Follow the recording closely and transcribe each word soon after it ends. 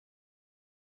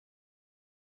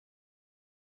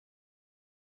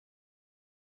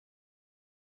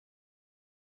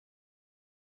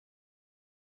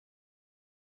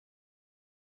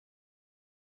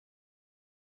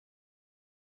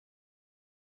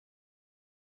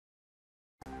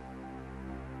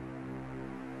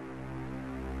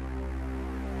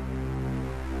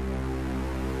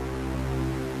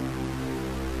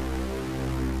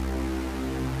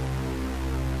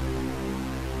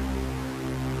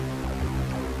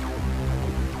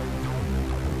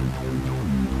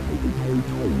This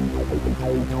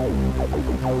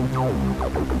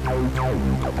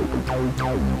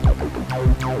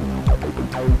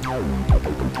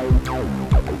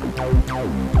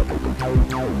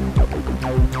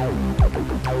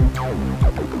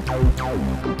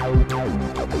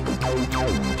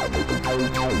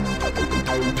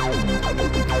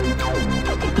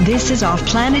is Off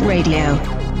Planet Radio.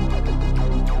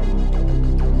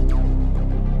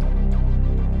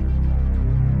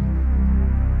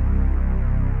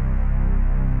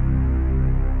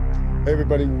 Hey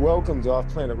everybody, welcome to Off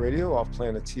Planet Radio, Off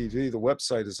Planet TV. The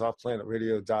website is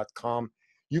offplanetradio.com.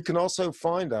 You can also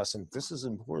find us, and this is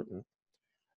important,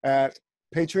 at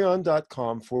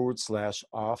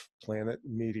patreon.com/Off Planet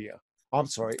Media. I'm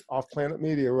sorry, Off Planet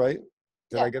Media, right?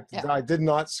 I did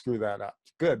not screw that up.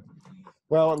 Good.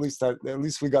 Well, at least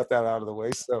we got that out of the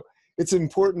way. So it's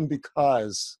important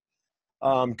because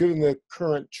given the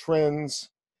current trends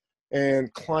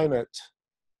and climate,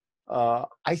 I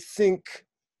think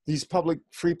these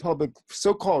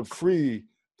so-called free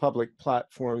public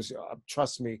platforms,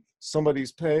 trust me,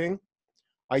 somebody's paying.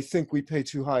 I think we pay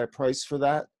too high a price for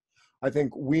that. I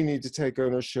think we need to take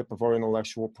ownership of our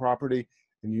intellectual property,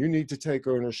 and you need to take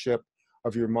ownership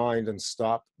of your mind and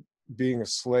stop being a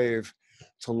slave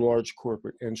to large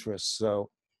corporate interests. So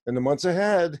in the months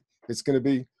ahead, it's going to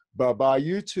be bye-bye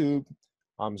YouTube.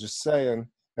 I'm just saying.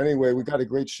 Anyway, we got a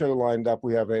great show lined up.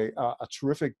 We have a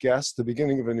terrific guest, the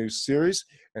beginning of a new series,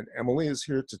 and Emily is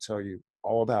here to tell you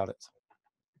all about it.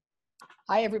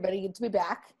 Hi, everybody. Good to be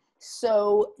back.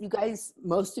 So you guys,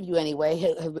 most of you anyway,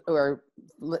 have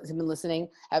been listening,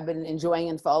 have been enjoying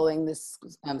and following this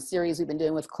series we've been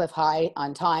doing with Cliff High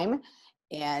on Time.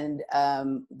 And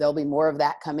there'll be more of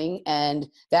that coming. And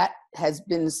that has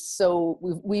been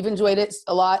we've enjoyed it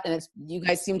a lot, and you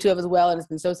guys seem to have as well, and it's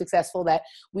been so successful that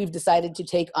we've decided to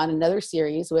take on another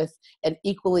series with an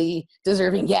equally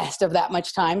deserving guest of that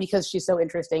much time because she's so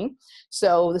interesting.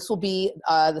 So this will be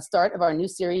the start of our new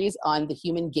series on the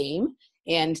human game.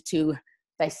 And to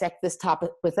dissect this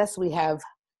topic with us, we have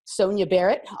Sonia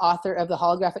Barrett, author of The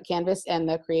Holographic Canvas and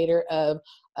the creator of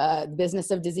The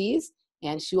Business of Disease.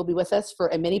 And she will be with us for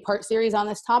a mini-part series on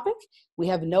this topic. We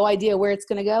have no idea where it's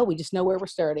going to go. We just know where we're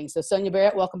starting. So Sonia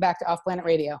Barrett, welcome back to Off Planet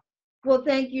Radio. Well,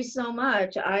 thank you so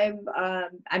much. I'm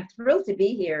thrilled to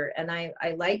be here, and I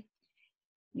like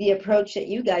the approach that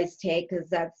you guys take, because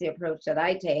that's the approach that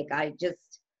I take. I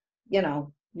just,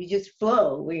 we just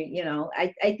flow.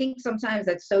 I think sometimes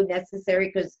that's so necessary,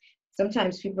 because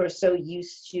sometimes people are so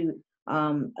used to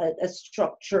a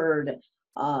structured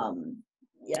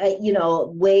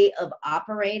way of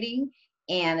operating,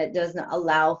 and it doesn't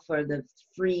allow for the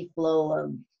free flow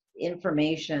of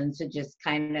information to just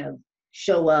kind of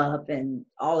show up and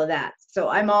all of that. So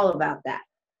I'm all about that.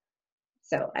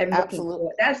 So I'm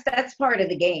absolutely, that's part of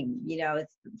the game.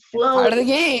 It's flow. Part of the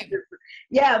game.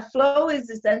 Yeah, flow is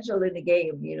essential in the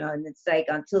game. And it's like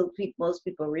until most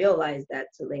people realize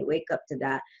that, so they wake up to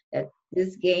that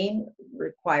this game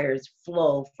requires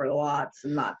flow for lots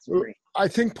and lots of reasons. I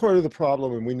think part of the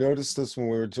problem, and we noticed this when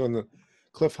we were doing the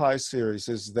Cliff High series,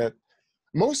 is that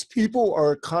most people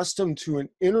are accustomed to an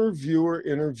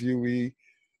interviewer-interviewee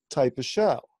type of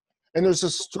show. And there's a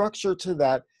structure to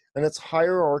that, and it's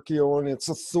hierarchical, and it's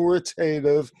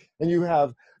authoritative, and you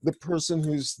have the person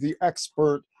who's the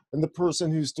expert and the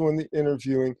person who's doing the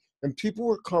interviewing, and people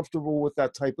were comfortable with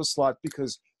that type of slot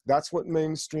because that's what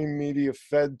mainstream media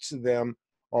fed to them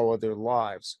all of their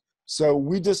lives. So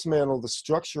we dismantle the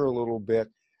structure a little bit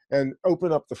and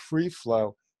open up the free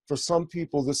flow. For some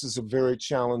people, this is a very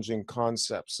challenging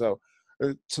concept. So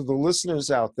to the listeners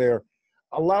out there,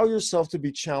 allow yourself to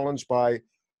be challenged by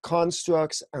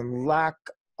constructs and lack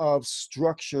of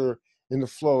structure in the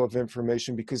flow of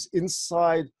information, because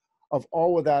inside of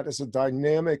all of that is a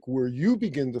dynamic where you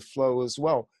begin to flow as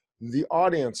well. The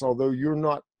audience, although you're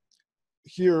not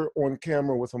here on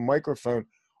camera with a microphone,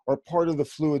 are part of the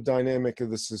fluid dynamic of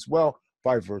this as well,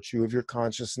 by virtue of your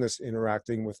consciousness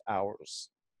interacting with ours.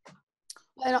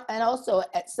 And also,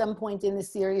 at some point in the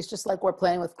series, just like we're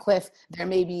playing with Cliff, there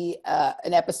may be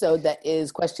an episode that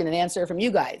is question and answer from you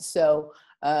guys. So,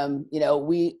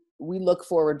 we look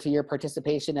forward to your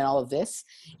participation in all of this.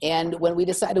 And when we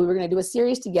decided we were going to do a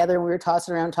series together, and we were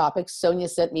tossing around topics, Sonia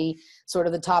sent me sort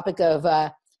of the topic of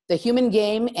the human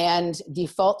game and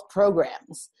default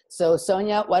programs. So,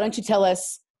 Sonia, why don't you tell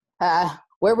us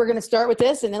where we're going to start with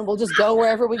this, and then we'll just go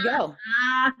wherever we go.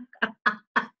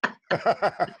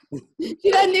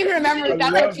 She doesn't even remember.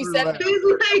 That's what she said. She's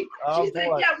like, yeah,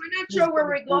 we're not sure where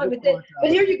we're going with it,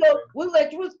 but here you go. We'll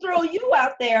throw you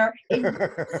out there.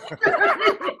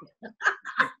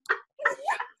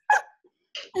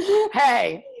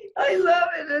 Hey, I love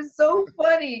it. It's so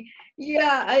funny.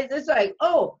 Yeah, it's like,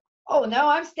 now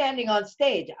I'm standing on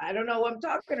stage. I don't know what I'm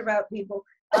talking about, people.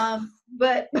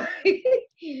 But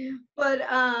but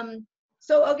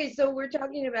so okay, so we're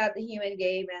talking about the human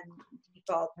game and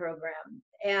default program,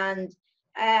 and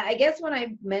I guess when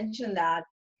I mentioned that,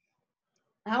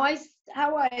 how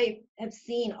I have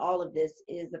seen all of this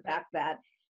is the fact that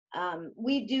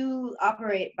we do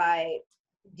operate by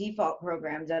default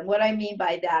programs. And what I mean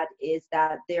by that is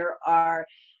that there are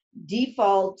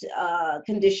default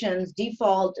conditions,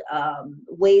 default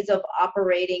ways of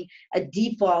operating, a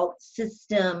default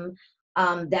system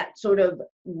that sort of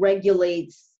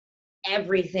regulates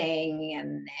everything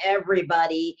and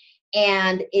everybody.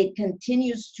 And it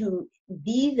continues to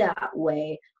be that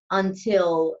way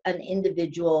until an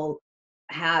individual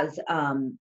has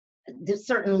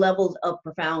certain levels of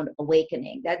profound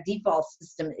awakening. That default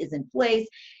system is in place.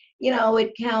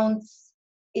 It counts,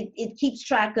 it keeps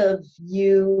track of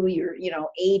your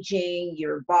aging,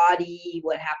 your body,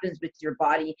 what happens with your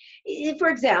body. For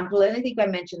example, and I think I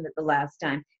mentioned it the last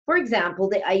time, for example,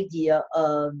 the idea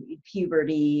of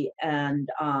puberty and,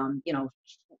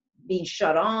 being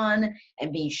shut on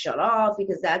and being shut off,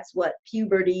 because that's what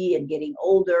puberty and getting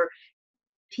older,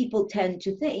 people tend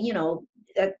to think,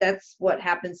 that's what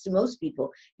happens to most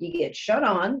people. You get shut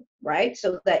on, right?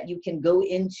 So that you can go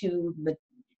into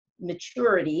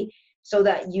maturity, so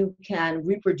that you can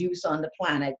reproduce on the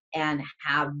planet and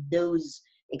have those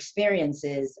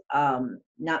experiences,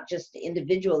 not just the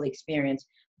individual experience,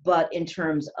 but in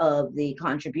terms of the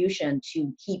contribution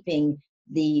to keeping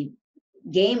the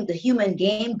human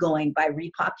game going by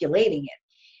repopulating it.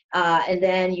 And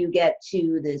then you get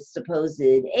to this supposed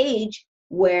age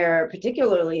where,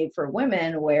 particularly for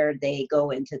women, where they go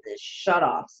into the shut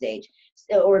off stage,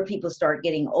 or people start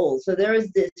getting old. So there is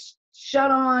this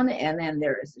shut on, and then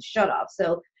there is the shut off.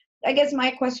 So I guess my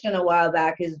question a while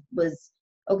back was,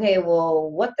 okay,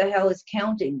 well, what the hell is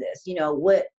counting this?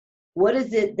 What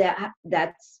is it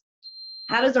that's,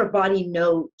 how does our body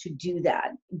know to do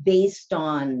that based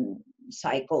on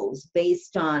cycles,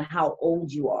 based on how old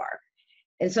you are?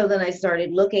 And so then I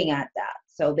started looking at that.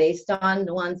 So based on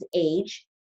one's age,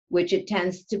 which it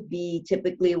tends to be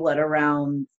typically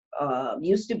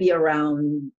used to be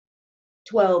around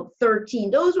 12, 13.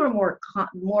 Those were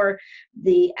more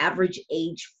the average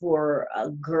age for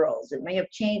girls. It may have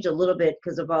changed a little bit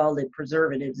because of all the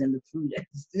preservatives in the food and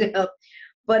stuff.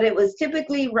 But it was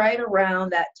typically right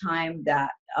around that time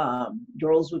that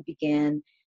girls would begin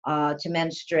to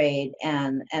menstruate,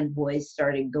 and boys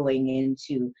started going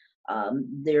into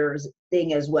their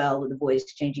thing as well, with the voice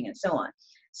changing and so on.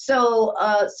 So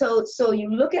you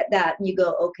look at that and you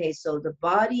go, okay, so the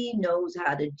body knows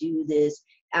how to do this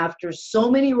after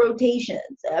so many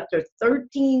rotations, after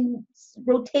 13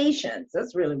 rotations.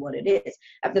 That's really what it is.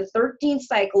 After 13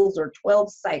 cycles or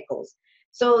 12 cycles.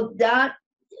 So that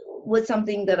was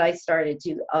something that I started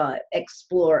to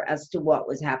explore as to what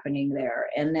was happening there.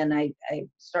 And then I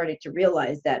started to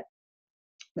realize that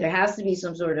there has to be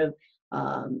some sort of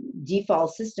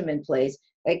default system in place,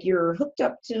 like you're hooked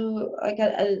up to like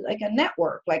a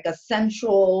network, like a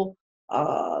central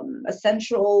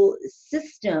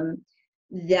system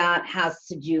that has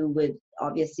to do with,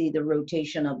 obviously, the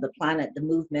rotation of the planet, the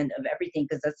movement of everything,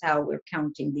 because that's how we're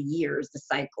counting the years, the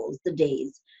cycles, the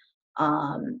days.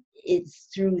 It's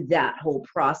through that whole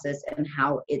process and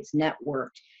how it's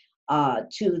networked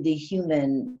to the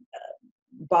human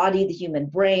body, the human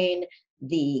brain,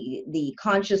 the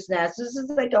consciousness. This is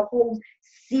like a whole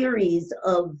series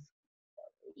of,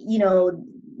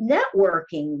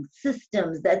 networking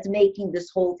systems that's making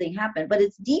this whole thing happen, but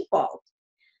it's default.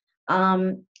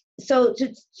 So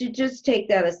to just take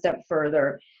that a step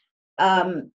further,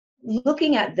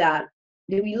 looking at that,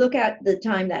 do we look at the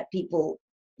time that people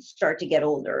start to get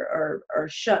older or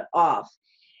shut off?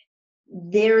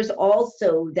 There's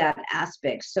also that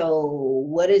aspect. So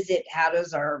what is it? How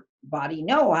does our body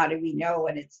know? How do we know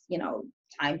when it's,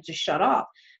 time to shut off?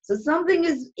 So something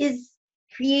is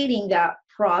creating that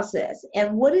process.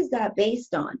 And what is that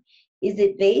based on? Is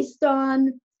it based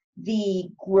on the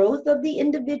growth of the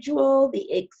individual,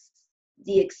 the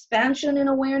expansion in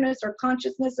awareness or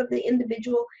consciousness of the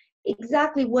individual?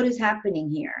 Exactly what is happening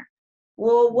here?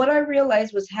 Well, what I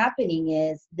realized was happening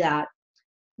is that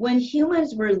when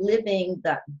humans were living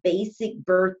that basic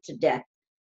birth to death,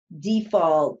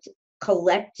 default,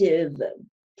 collective,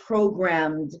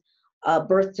 programmed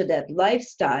birth to death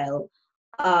lifestyle,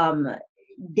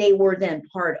 they were then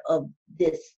part of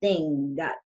this thing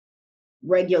that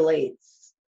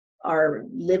regulates our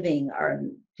living, our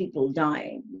people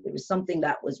dying. There was something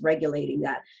that was regulating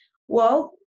that.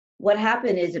 Well, what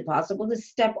happened, is it possible to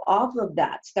step off of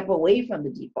that, step away from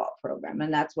the default program?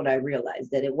 And that's what I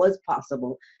realized, that it was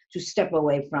possible to step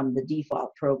away from the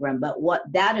default program. But what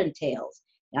that entails,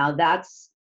 now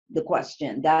that's the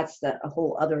question. That's a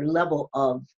whole other level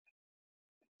of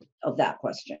that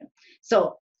question.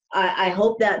 So I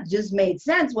hope that just made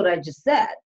sense, what I just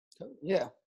said. Yeah.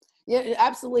 Yeah,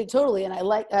 absolutely, totally. And I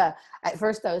like, at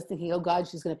first I was thinking, oh God,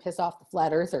 she's going to piss off the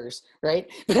flat earthers, right?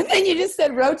 But then you just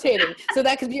said rotating. So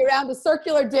that could be around a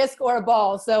circular disc or a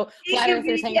ball. So flat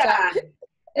earthers hang tight.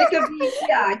 It could be,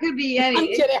 yeah, it could be any. I'm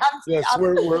kidding. Yes,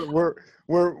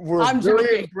 we're I'm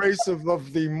very joking. embracive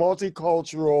of the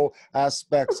multicultural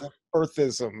aspects of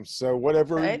earthism. So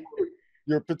whatever Right?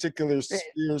 your particular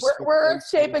spheres. We're earth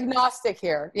shape agnostic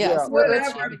here. Yes, Yeah. we're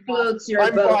earth Whatever shape floats your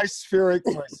I'm boat. bispheric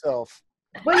myself.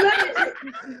 But let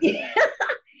me,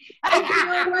 but you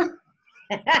know what?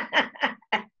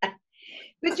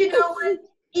 But you know what?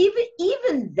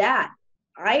 Even that,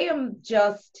 I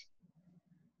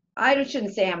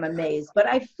shouldn't say I'm amazed, but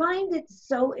I find it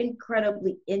so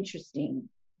incredibly interesting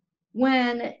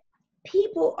when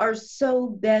people are so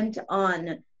bent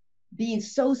on being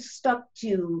so stuck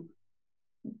to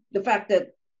the fact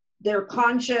that they're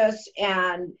conscious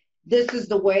and this is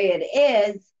the way it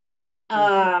is.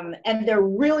 And they're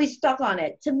really stuck on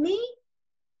it. To me,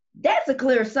 that's a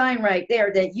clear sign right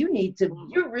there that you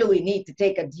really need to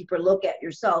take a deeper look at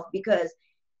yourself, because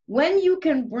when you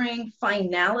can bring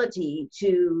finality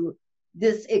to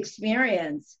this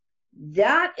experience,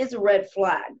 that is a red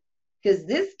flag, because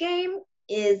this game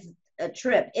is a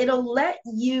trip. It'll let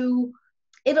you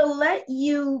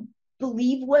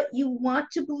believe what you want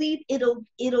to believe.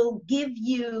 It'll give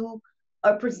you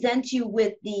or present you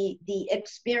with the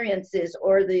experiences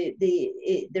or the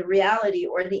reality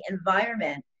or the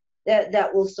environment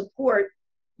that will support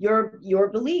your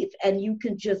belief, and you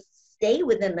can just stay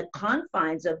within the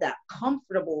confines of that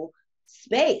comfortable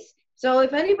space. So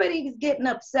if anybody's getting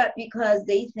upset because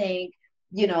they think,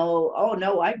 oh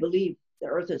no, I believe the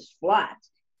earth is flat,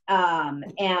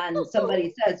 and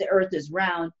somebody says the earth is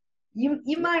round,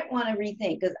 you might want to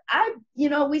rethink, because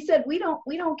we said we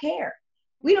don't care.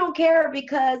 We don't care,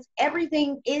 because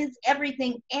everything is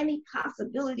everything. Any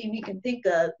possibility we can think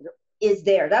of is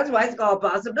there. That's why it's called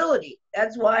possibility.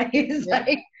 That's why it's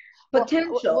like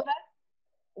potential.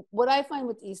 What I find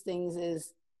with these things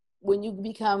is when you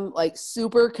become like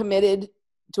super committed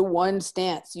to one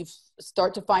stance, you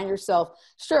start to find yourself,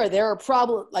 sure, there are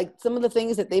problems, like some of the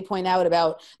things that they point out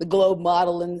about the globe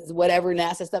model and whatever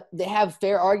NASA stuff, they have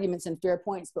fair arguments and fair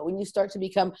points. But when you start to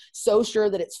become so sure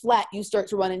that it's flat, you start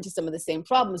to run into some of the same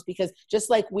problems, because just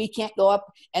like we can't go up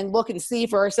and look and see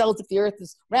for ourselves if the earth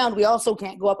is round, we also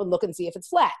can't go up and look and see if it's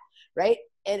flat, right?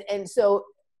 And so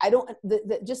I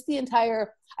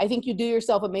think you do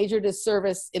yourself a major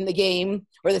disservice in the game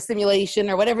or the simulation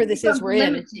or whatever this is we're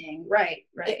limiting. Right.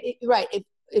 Right.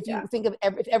 If you think of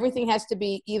if everything has to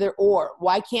be either or,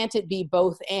 why can't it be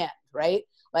both and, right?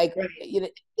 Like,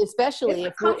 especially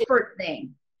it's a comfort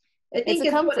thing. I think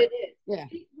it's what it is. Yeah.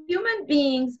 Human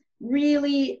beings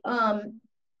really,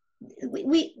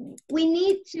 we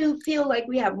need to feel like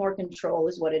we have more control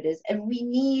is what it is. And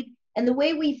the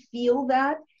way we feel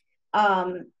that,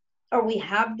 or we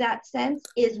have that sense,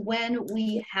 is when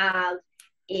we have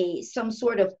some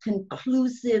sort of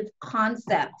conclusive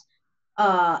concept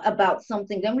about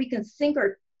something. Then we can sink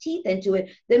our teeth into it.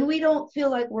 Then we don't feel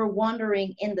like we're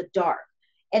wandering in the dark.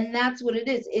 And that's what it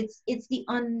is. It's the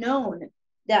unknown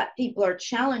that people are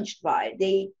challenged by.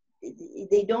 They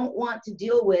don't want to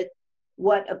deal with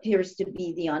what appears to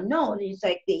be the unknown. It's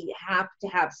like they have to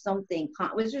have something,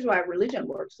 which is why religion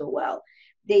works so well.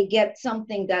 They get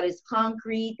something that is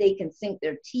concrete. They can sink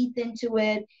their teeth into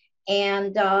it,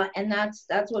 and that's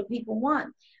what people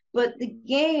want. But the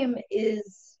game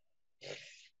is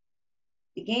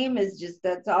just,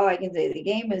 that's all I can say. The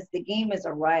game is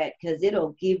a riot, because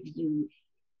it'll give you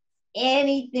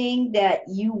anything that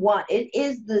you want. It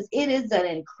is an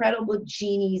incredible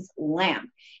genie's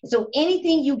lamp. So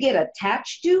anything you get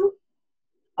attached to,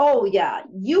 oh yeah,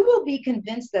 you will be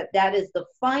convinced that is the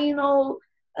final.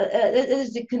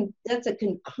 That's a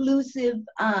conclusive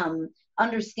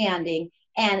understanding,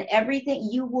 and everything,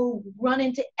 you will run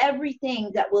into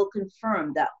everything that will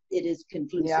confirm that it is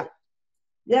conclusive.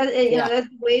 That's the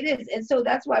way it is. And so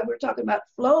that's why we're talking about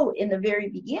flow in the very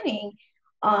beginning,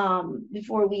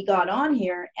 before we got on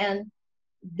here, and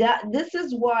that this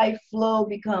is why flow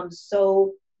becomes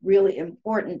so really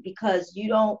important, because you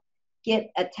don't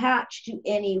get attached to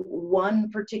any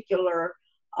one particular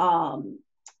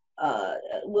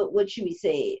what should we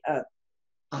say,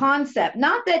 concept.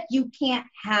 Not that you can't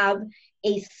have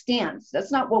a stance.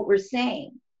 That's not what we're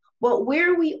saying. But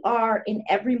where we are in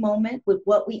every moment with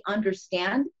what we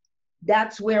understand,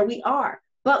 that's where we are.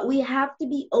 But we have to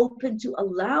be open to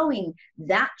allowing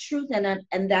that truth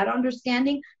and that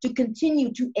understanding to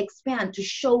continue to expand, to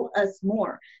show us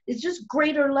more. It's just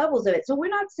greater levels of it. So we're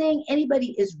not saying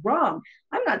anybody is wrong.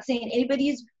 I'm not saying anybody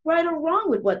is right or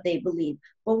wrong with what they believe.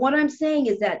 But what I'm saying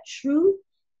is that truth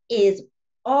is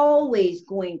always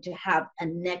going to have a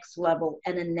next level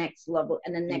and a next level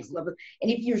and a next level. And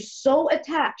if you're so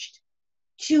attached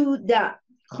to that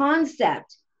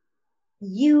concept,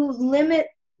 you limit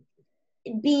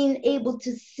being able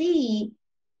to see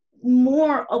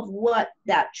more of what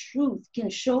that truth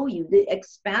can show you, the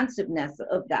expansiveness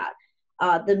of that,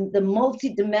 the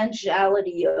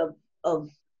multidimensionality of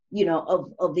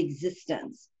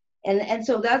existence. And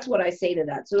so that's what I say to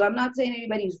that. So I'm not saying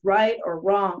anybody's right or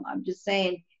wrong. I'm just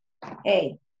saying,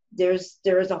 hey, there's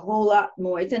a whole lot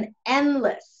more. It's an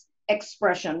endless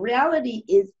expression. Reality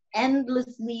is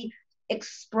endlessly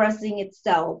expressing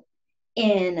itself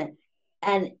in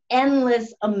an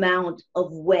endless amount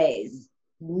of ways.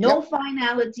 No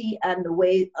finality on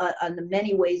the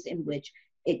many ways in which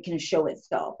it can show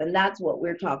itself. And that's what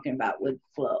we're talking about with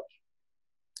flow.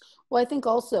 Well, I think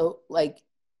also, like,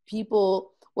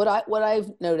 people, what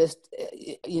I've noticed,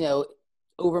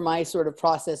 over my sort of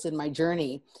process in my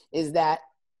journey, is that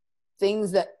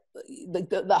things that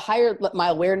the higher my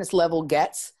awareness level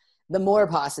gets, the more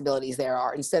possibilities there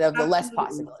are instead of the less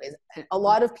possibilities. And a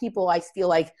lot of people, I feel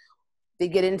like, they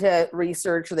get into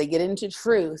research or they get into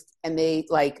truth, and they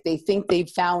think they've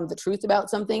found the truth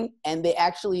about something, and they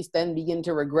actually then begin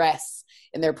to regress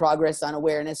in their progress on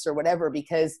awareness or whatever,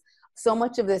 because so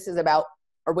much of this is about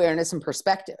awareness and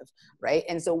perspective, right?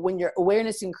 And so when your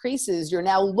awareness increases, you're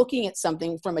now looking at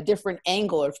something from a different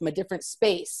angle or from a different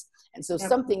space. And so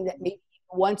something that maybe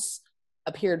once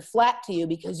appeared flat to you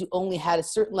because you only had a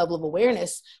certain level of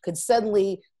awareness could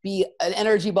suddenly be an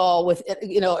energy ball with,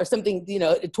 or something,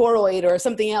 a toroid or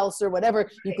something else or whatever.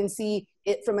 You can see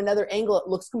it from another angle. It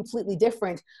looks completely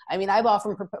different. I mean, I've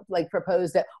often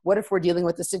proposed that what if we're dealing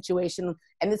with a situation,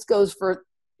 and this goes for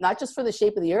not just for the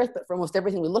shape of the earth, but for almost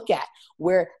everything we look at,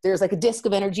 where there's like a disk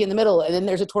of energy in the middle, and then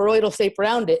there's a toroidal shape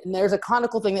around it, and there's a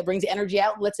conical thing that brings energy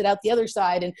out and lets it out the other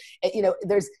side. And,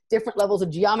 there's different levels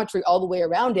of geometry all the way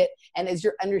around it. And as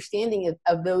your understanding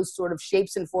of those sort of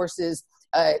shapes and forces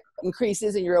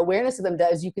increases and your awareness of them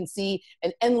does, you can see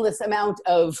an endless amount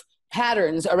of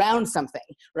patterns around something,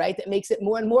 right? That makes it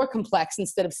more and more complex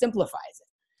instead of simplifies it.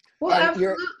 Well, and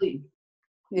absolutely.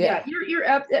 Yeah,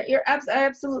 I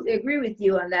absolutely agree with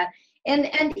you on that. And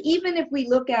even if we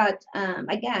look at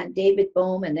again, David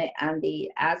Bohm and the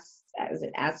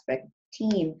aspect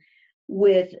team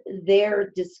with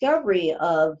their discovery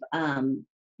of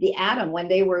the atom, when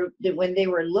they were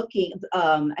looking,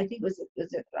 I think was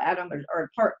it atom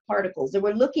or particles. They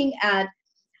were looking at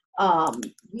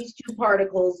these two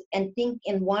particles and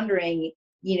wondering,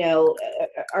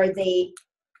 how are they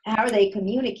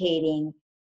communicating?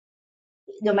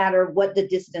 No matter what the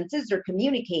distance is, they're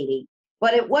communicating.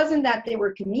 But it wasn't that they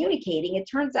were communicating. It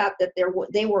turns out that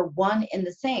they were one and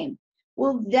the same.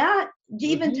 Well, that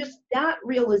even just that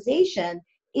realization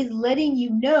is letting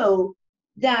you know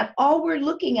that all we're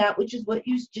looking at, which is what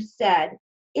you just said,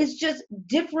 is just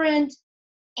different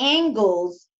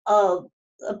angles of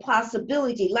a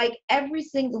possibility. Like every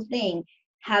single thing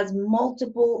has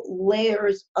multiple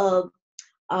layers of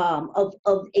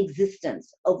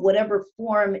existence, of whatever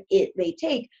form it may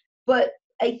take. But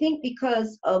I think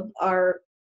because of our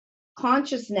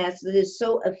consciousness that is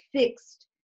so affixed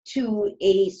to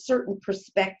a certain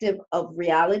perspective of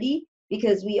reality,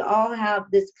 because we all have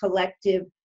this collective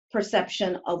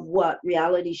perception of what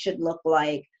reality should look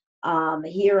like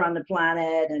here on the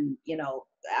planet and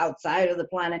outside of the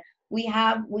planet.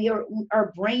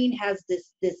 Our brain has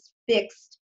this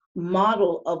fixed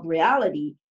model of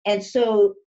reality. And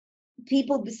so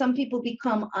some people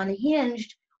become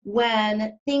unhinged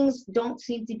when things don't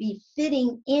seem to be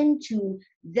fitting into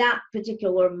that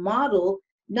particular model,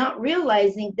 not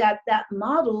realizing that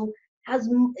model has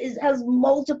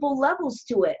multiple levels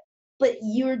to it, but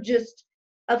you're just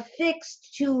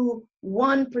affixed to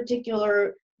one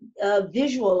particular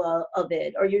visual of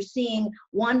it, or you're seeing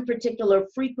one particular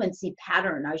frequency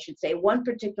pattern, I should say, one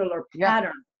particular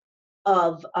pattern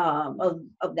of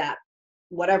that,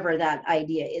 whatever that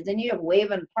idea is. And you have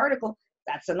wave and particle.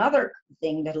 That's another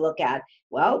thing to look at.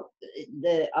 Well,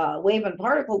 the wave and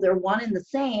particle, they're one and the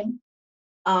same.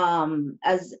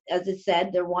 As it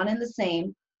said, they're one and the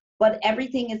same, but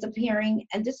everything is appearing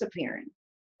and disappearing.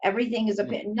 Everything is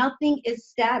appearing. Nothing is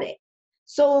static.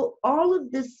 So all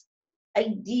of this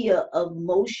idea of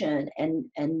motion and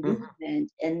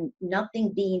movement and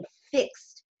nothing being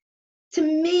fixed, to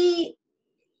me,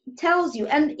 tells you,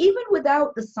 and even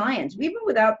without the science, even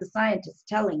without the scientists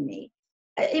telling me,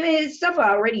 I mean, it's stuff I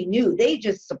already knew. They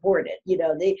just support it,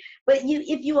 but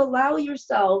if you allow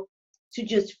yourself to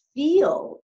just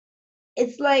feel,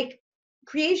 it's like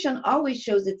creation always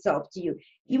shows itself to you.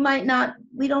 You might not,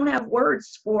 we don't have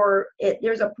words for it.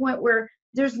 There's a point where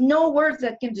there's no words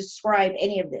that can describe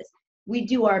any of this. We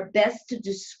do our best to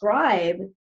describe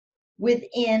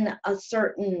within a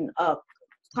certain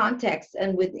context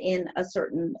and within a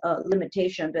certain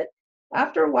limitation. But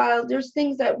after a while, there's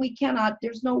things that we cannot,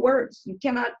 there's no words. You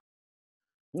cannot.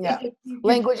 Yeah.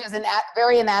 Language is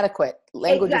very inadequate.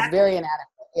 Language is very inadequate.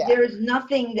 Yeah. There's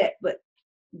nothing that,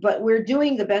 but we're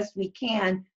doing the best we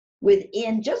can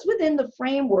within the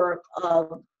framework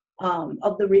of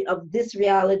this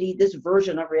reality, this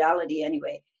version of reality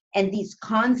anyway, and these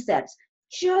concepts,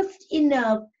 just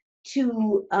enough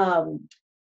to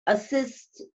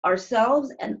assist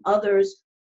ourselves and others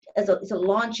as a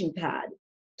launching pad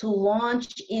to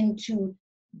launch into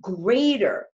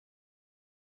greater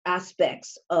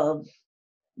aspects of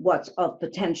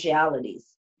potentialities,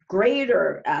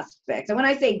 greater aspects. And when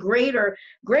I say greater,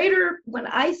 when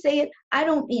I say it, I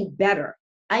don't mean better.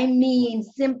 I mean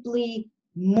simply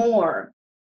more,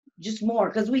 just more,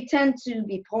 because we tend to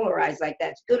be polarized like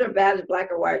that. It's good or bad, it's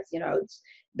black or white, it's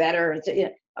better.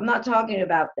 I'm not talking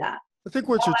about that. I think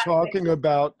what you're talking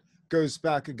about goes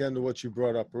back again to what you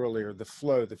brought up earlier, the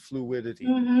flow, the fluidity,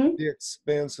 the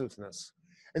expansiveness.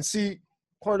 And see,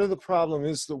 part of the problem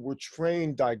is that we're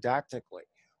trained didactically.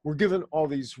 We're given all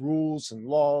these rules and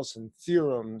laws and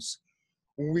theorems.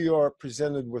 When we are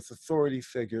presented with authority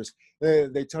figures,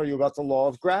 they tell you about the law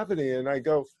of gravity. And I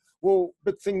go, well,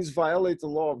 but things violate the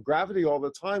law of gravity all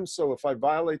the time. So if I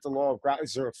violate the law of gravity,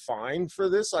 is there a fine for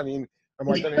this? I mean, am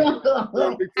I going to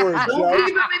go before a judge?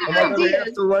 Am I going to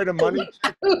have to write a money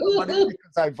check because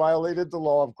I violated the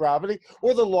law of gravity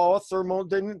or the law of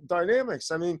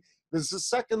thermodynamics? I mean, there's a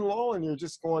second law and you're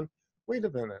just going, wait a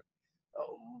minute.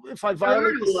 If I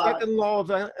violate the second law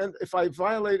and if I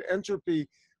violate entropy,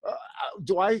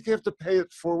 do I have to pay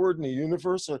it forward in the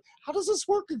universe, or how does this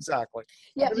work exactly?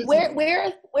 Yeah, where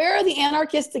are the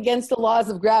anarchists against the laws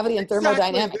of gravity and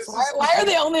thermodynamics? Why are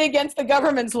they only against the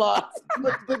government's laws?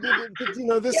 But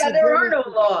this is there are no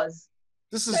laws.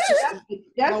 This is just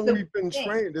how we've been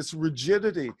trained. It's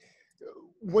rigidity.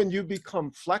 When you become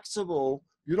flexible,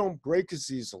 you don't break as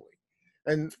easily.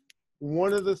 And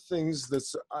one of the things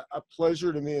that's a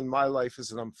pleasure to me in my life is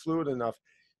that I'm fluid enough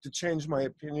to change my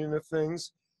opinion of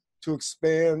things, to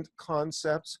expand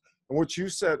concepts. And what you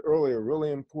said earlier,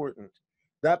 really important,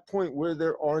 that point where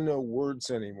there are no words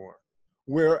anymore,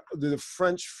 where the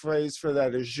French phrase for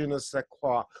that is je ne sais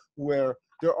quoi, where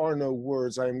there are no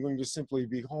words. I am going to simply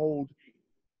behold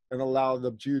and allow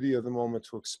the beauty of the moment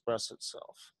to express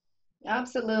itself.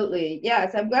 Absolutely.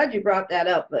 Yes, I'm glad you brought that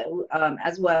up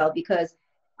as well, because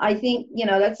I think,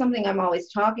 that's something I'm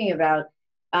always talking about.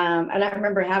 And I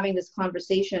remember having this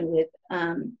conversation with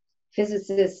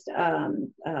physicist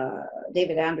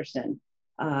David Anderson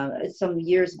some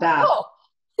years back. Oh,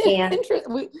 and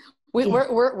interesting. We're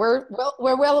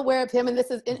well aware of him, and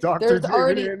this is Dr.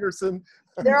 David Anderson.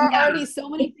 There are already so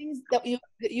many things that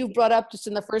you've brought up just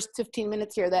in the first 15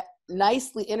 minutes here that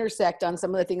nicely intersect on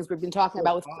some of the things we've been talking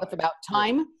about with Cliff about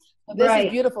time. So this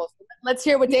is beautiful. Let's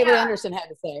hear what David Anderson had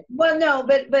to say. Well, no,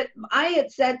 but I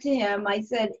had said to him, I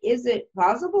said, is it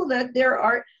possible that there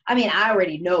are, I mean, I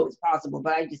already know it's possible,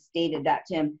 but I just stated that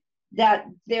to him, that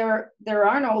there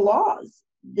are no laws.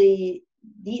 The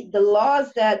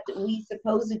laws that we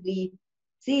supposedly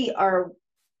see are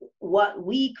what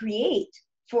we create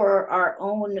for our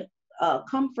own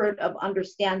comfort of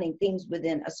understanding things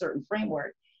within a certain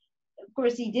framework. Of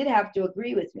course, he did have to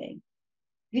agree with me.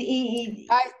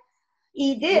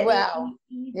 He did. Wow.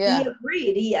 He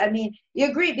agreed. He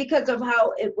agreed because of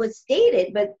how it was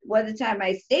stated. But by the time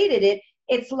I stated it,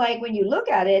 it's like when you look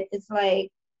at it, it's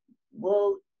like,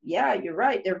 well, yeah, you're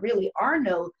right. There really are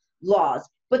no laws.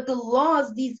 But the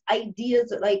laws, these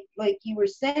ideas, like you were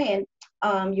saying,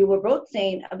 you were both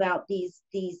saying about these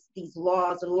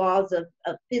laws, the laws of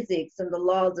physics and the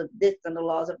laws of this and the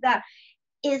laws of that,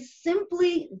 is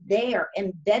simply there,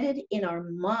 embedded in our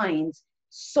minds,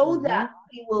 so that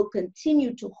we will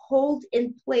continue to hold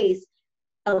in place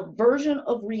a version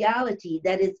of reality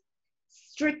that is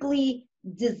strictly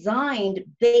designed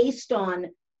based on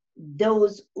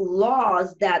those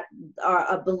laws that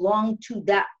belong to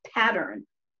that pattern,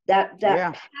 that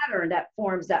pattern that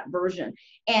forms that version.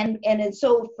 And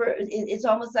so it's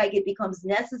almost like it becomes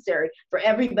necessary for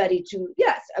everybody to,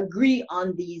 yes, agree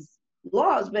on these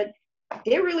laws, but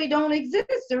they really don't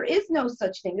exist. There is no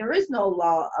such thing. There is no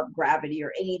law of gravity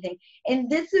or anything. And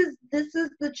this is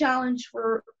the challenge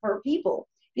for people,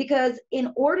 because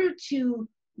in order to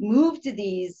move to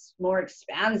these more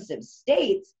expansive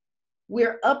states,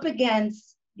 we're up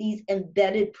against these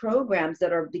embedded programs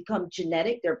that are become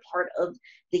genetic. They're part of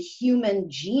the human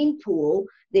gene pool.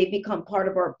 They become part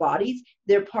of our bodies.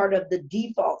 They're part of the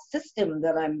default system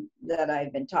that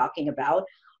I've been talking about.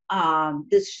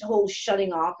 This whole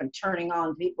shutting off and turning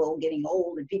on, people getting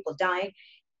old and people dying.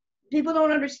 People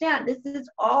don't understand. This is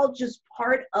all just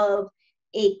part of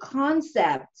a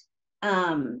concept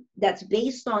that's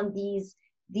based on these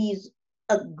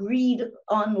agreed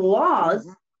on laws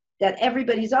that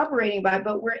everybody's operating by.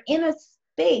 But we're in a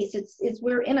space,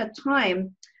 we're in a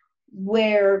time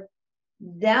where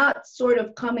that's sort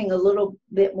of coming a little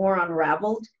bit more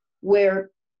unraveled, where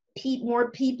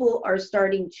more people are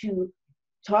starting to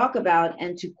talk about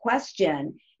and to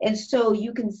question. And so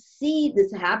you can see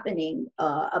this happening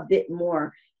a bit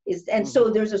more. So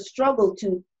there's a struggle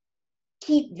to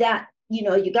keep that,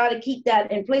 you got to keep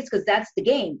that in place, because that's the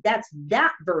game. That's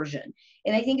that version.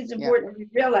 And I think it's important to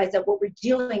realize that what we're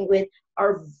dealing with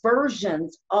are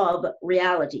versions of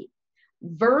reality.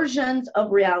 Versions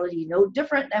of reality, no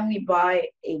different than we buy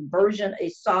a version, a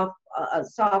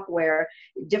software,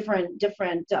 different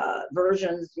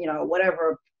versions,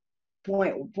 whatever,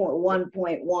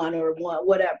 0.1.1 or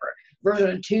whatever,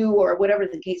 version 2 or whatever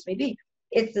the case may be.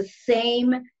 It's the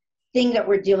same thing that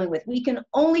we're dealing with. We can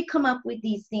only come up with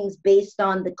these things based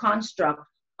on the construct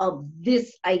of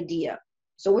this idea.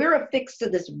 So we're affixed to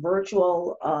this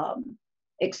virtual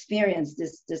experience,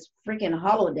 this freaking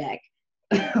holodeck,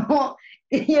 that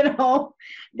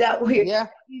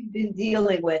we've been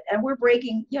dealing with. And we're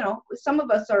breaking, some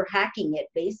of us are hacking it,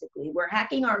 basically. We're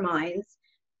hacking our minds.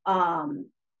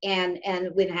 And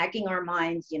with hacking our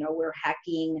minds, we're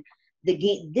hacking the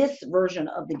game, this version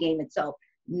of the game itself.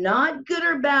 Not good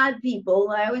or bad,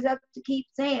 people. I always have to keep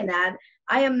saying that.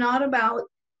 I am not about,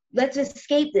 let's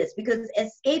escape this, because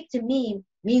escape to me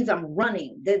means I'm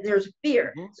running. There's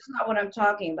fear. That's not what I'm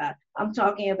talking about. I'm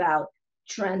talking about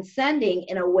transcending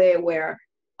in a way where,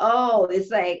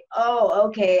 it's like,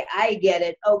 okay, I get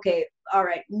it. Okay, all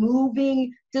right,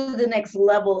 moving to the next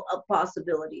level of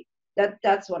possibility.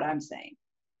 That's what I'm saying.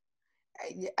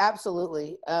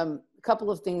 Absolutely. A couple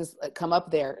of things come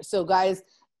up there. So guys,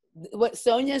 what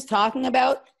Sonia is talking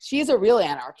about, she's a real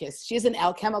anarchist. She's an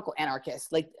alchemical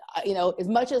anarchist. Like, as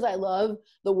much as I love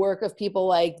the work of people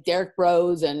like Derek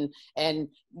Bros and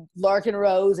Larkin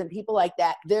Rose and people like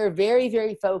that, they're very,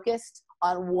 very focused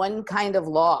on one kind of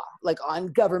law, like on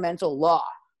governmental law,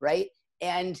 right?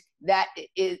 And that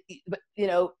is,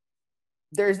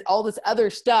 there's all this other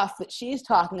stuff that she's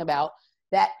talking about,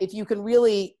 that if you can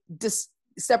really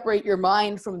separate your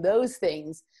mind from those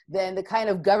things, then the kind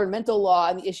of governmental law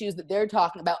and the issues that they're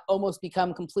talking about almost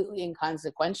become completely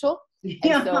inconsequential.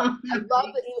 And so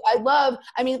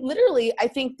literally, I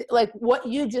think like what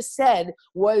you just said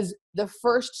was the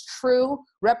first true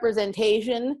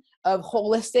representation of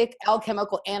holistic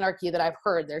alchemical anarchy that I've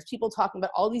heard. There's people talking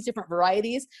about all these different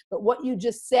varieties, but what you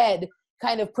just said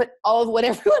kind of put all of what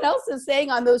everyone else is saying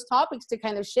on those topics to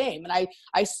kind of shame. And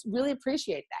I really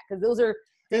appreciate that, because those are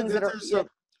things that are...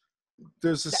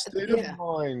 There's a state of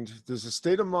mind. There's a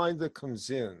state of mind that comes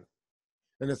in,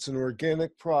 and it's an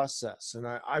organic process. And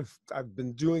I've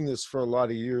been doing this for a lot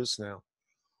of years now,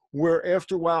 where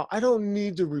after a while, I don't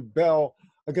need to rebel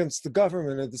against the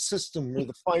government or the system or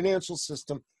the financial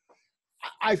system.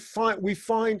 We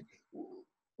find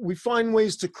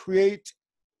ways to create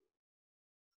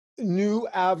new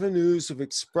avenues of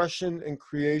expression and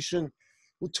creation,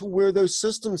 to where those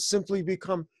systems simply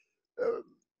become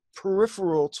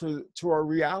peripheral to our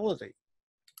reality.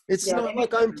 It's not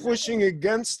like I'm pushing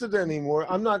against it anymore.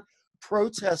 I'm not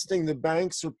protesting the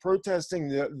banks or protesting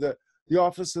the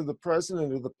office of the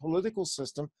president or the political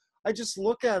system. I just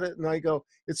look at it and I go,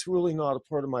 it's really not a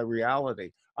part of my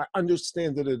reality. I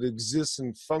understand that it exists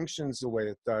and functions the way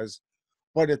it does,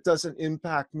 but it doesn't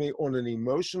impact me on an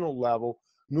emotional level,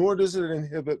 nor does it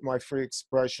inhibit my free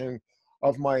expression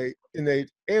of my innate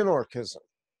anarchism.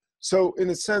 So in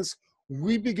a sense,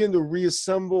 we begin to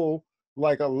reassemble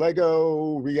like a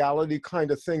Lego reality kind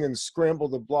of thing and scramble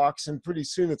the blocks, and pretty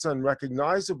soon it's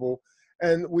unrecognizable,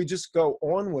 and we just go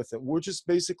on with it. We're just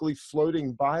basically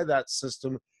floating by that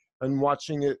system and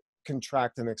watching it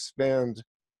contract and expand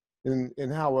in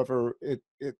however it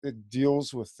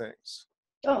deals with things.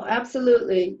 Oh,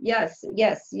 absolutely. Yes,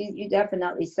 you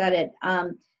definitely said it.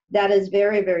 That is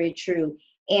very, very true.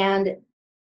 And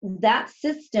that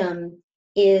system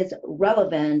is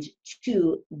relevant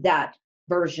to that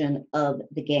version of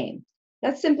the game.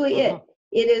 That's simply it.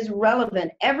 It is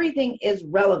relevant. Everything is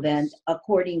relevant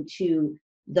according to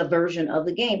the version of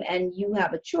the game, and you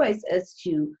have a choice as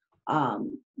to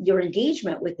your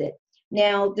engagement with it.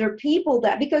 Now, there are people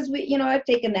that, because I've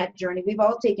taken that journey. We've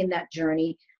all taken that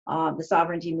journey, the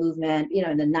sovereignty movement,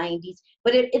 in the 90s.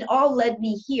 But it all led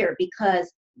me here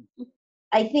because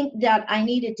I think that I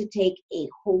needed to take a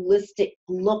holistic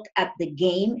look at the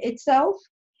game itself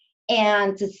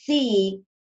and to see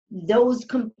those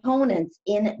components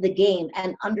in the game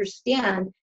and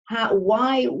understand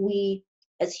why we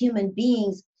as human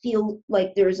beings feel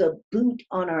like there's a boot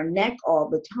on our neck all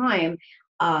the time,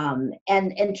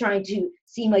 and trying to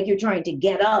seem like you're trying to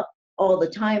get up all the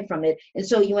time from it, and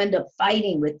so you end up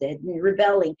fighting with it and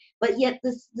rebelling. But yet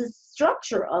the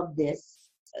structure of this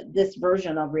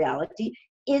version of reality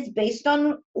is based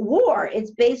on war.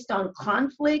 It's based on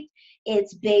conflict.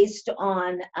 It's based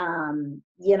on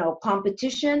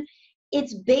competition.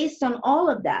 It's based on all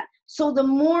of that. So the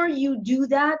more you do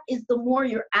that is the more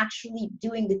you're actually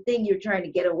doing the thing you're trying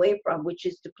to get away from, which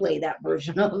is to play that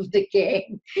version of the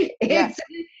game. Yeah.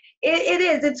 It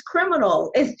is. It's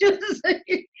criminal. It's just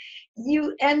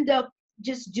you end up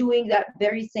just doing that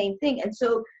very same thing. And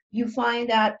so you find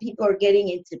that people are getting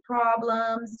into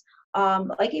problems.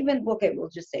 Like even, okay, we'll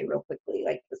just say real quickly,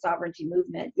 like the sovereignty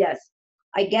movement. Yes,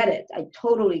 I get it. I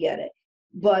totally get it.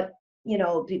 But,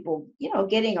 people,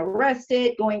 getting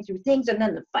arrested, going through things, and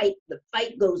then the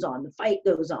fight goes on.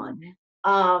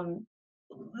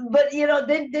 But,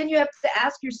 then you have to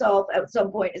ask yourself at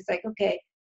some point, it's like, okay,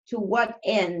 to what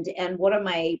end, and what am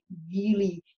I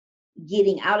really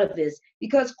getting out of this?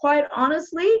 Because quite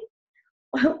honestly,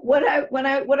 what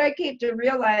I came to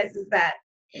realize is that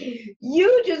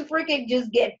you just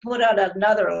get put on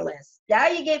another list. Now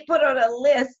you get put on a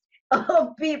list of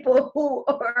people who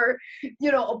are,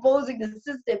 opposing the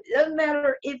system. It doesn't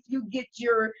matter if you get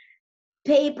your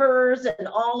papers and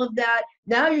all of that.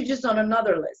 Now you're just on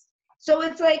another list. So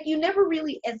it's like you never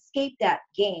really escape that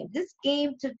game. This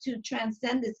game, to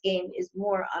transcend this game, is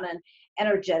more on an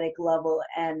energetic level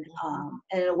and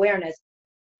an awareness.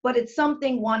 But it's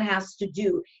something one has to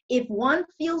do. If one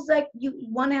feels like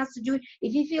one has to do it,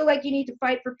 if you feel like you need to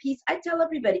fight for peace, I tell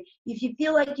everybody, if you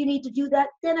feel like you need to do that,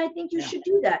 then I think you should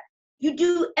do that. You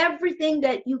do everything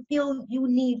that you feel you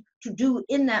need to do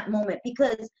in that moment,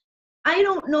 because I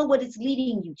don't know what it's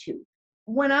leading you to.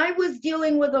 When I was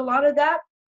dealing with a lot of that,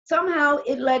 somehow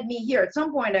it led me here. At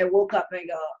some point I woke up and I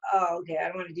go, oh, okay, I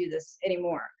don't want to do this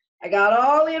anymore. I got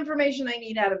all the information I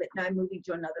need out of it. Now I'm moving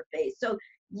to another phase. So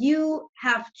you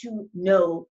have to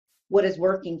know what is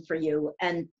working for you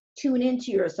and tune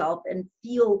into yourself and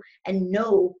feel and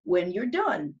know when you're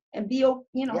done and be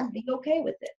okay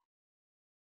with it.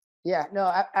 Yeah,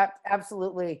 no,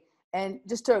 absolutely. And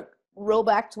just to roll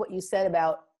back to what you said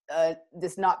about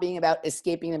this not being about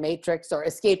escaping the matrix or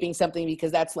escaping something,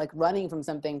 because that's like running from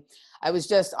something. I was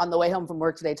just on the way home from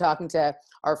work today talking to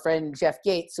our friend Jeff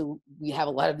Gates, who we have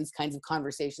a lot of these kinds of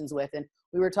conversations with. And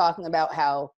we were talking about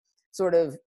how sort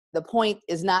of the point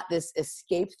is not this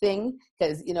escape thing,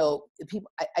 because,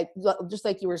 people, I just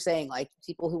like you were saying, like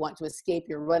people who want to escape,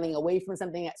 you're running away from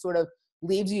something that sort of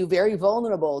leaves you very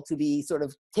vulnerable to be sort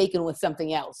of taken with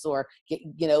something else, or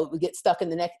get stuck in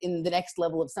the next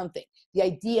level of something. The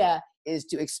idea is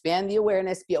to expand the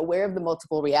awareness, be aware of the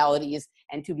multiple realities,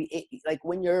 and to be like,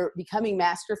 when you're becoming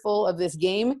masterful of this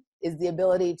game, is the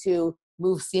ability to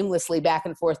move seamlessly back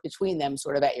and forth between them,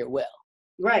 sort of at your will.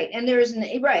 Right, and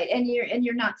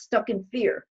you're not stuck in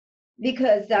fear,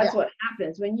 because that's what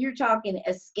happens when you're talking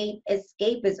escape.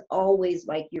 Escape is always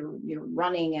like you're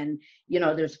running, and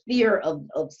there's fear of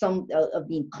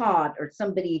being caught, or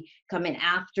somebody coming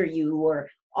after you, or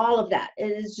all of that.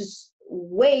 It is just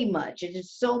way much. It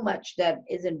is so much that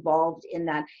is involved in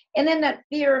that, and then that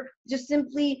fear just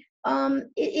simply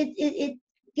it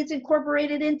gets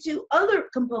incorporated into other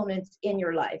components in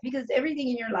your life, because everything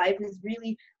in your life is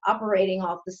really operating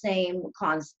off the same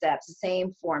concepts, the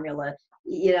same formula.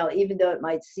 Even though it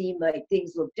might seem like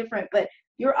things look different, but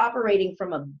you're operating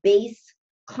from a base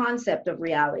concept of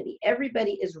reality.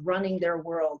 Everybody is running their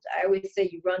world. I always say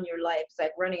you run your life. It's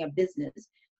like running a business.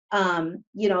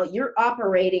 You're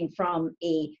operating from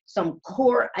some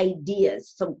core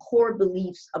ideas, some core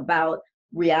beliefs about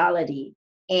reality.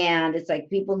 And it's like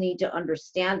people need to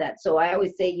understand that. So I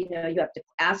always say, you have to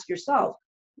ask yourself,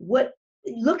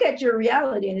 look at your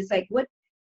reality, and it's like,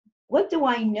 what do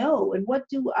I know, and what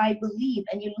do I believe?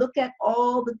 And you look at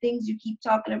all the things you keep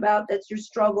talking about, that's your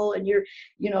struggle and your,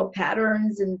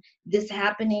 patterns, and this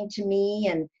happening to me,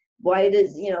 and why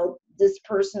does, this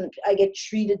person, I get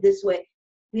treated this way.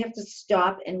 We have to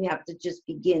stop, and we have to just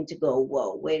begin to go,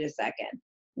 whoa, wait a second.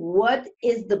 What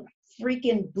is the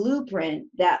freaking blueprint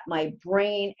that my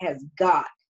brain has got?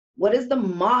 What is the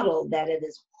model that it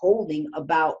is holding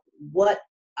about what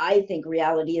I think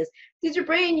reality is? Because your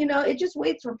brain, it just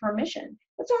waits for permission.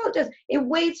 That's all it does. It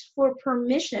waits for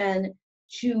permission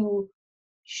to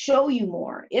show you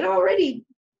more. It already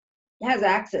has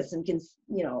access and can,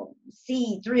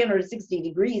 see 360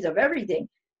 degrees of everything.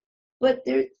 But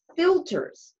there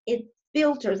filters. It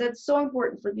filters. That's so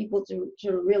important for people to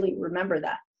really remember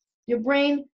that. Your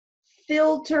brain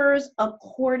filters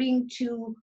according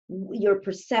to your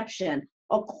perception,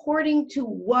 according to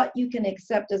what you can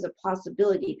accept as a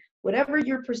possibility. Whatever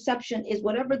your perception is,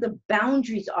 whatever the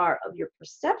boundaries are of your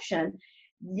perception,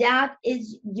 that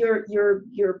is your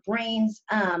brain's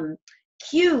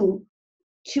cue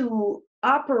to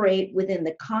operate within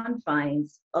the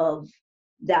confines of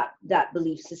that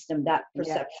belief system, that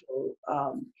perceptual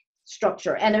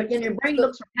structure. And your brain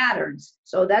looks for patterns.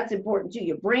 So that's important too.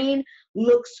 Your brain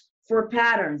looks for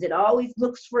patterns. It always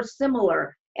looks for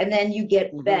similar. And then you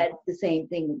get fed the same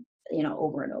thing,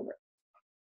 over and over.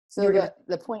 So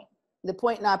the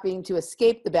point not being to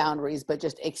escape the boundaries, but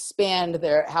just expand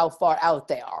how far out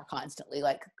they are constantly.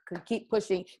 Like keep push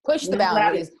the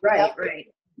boundaries. Right.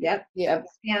 Yep. Yeah.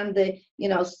 Expand the,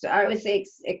 I would say,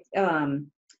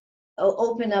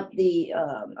 open up the,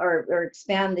 or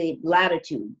expand the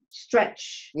latitude,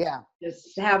 stretch. Yeah.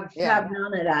 Just have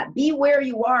none of that. Be where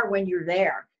you are when you're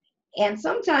there. And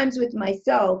sometimes with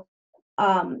myself,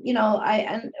 and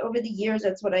over the years,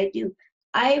 that's what I do.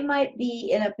 I might be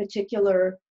in a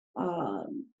particular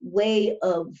way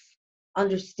of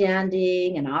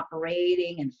understanding and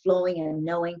operating and flowing and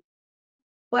knowing,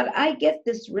 but I get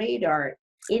this radar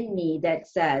in me that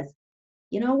says,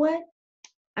 you know what?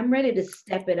 I'm ready to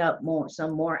step it up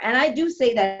some more. And I do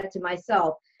say that to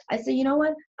myself. I say, you know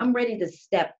what? I'm ready to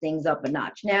step things up a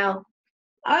notch. Now,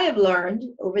 I have learned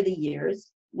over the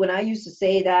years, when I used to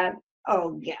say that,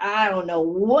 I don't know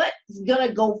what's going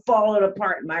to go falling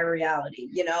apart in my reality.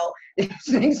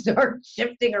 Things start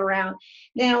shifting around.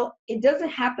 Now, it doesn't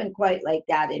happen quite like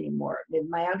that anymore.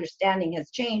 My understanding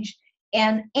has changed.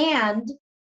 And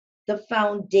the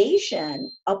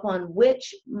foundation upon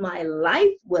which my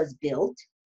life was built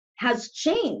has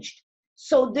changed.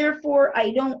 So therefore,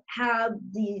 I don't have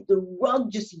the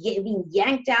rug just being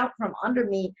yanked out from under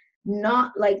me,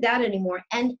 not like that anymore.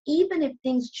 And even if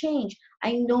things change,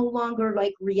 I no longer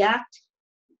react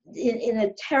in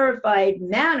a terrified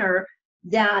manner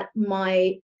that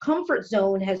my comfort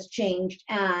zone has changed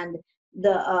and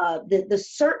the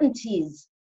certainties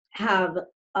have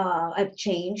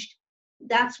changed.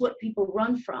 That's what people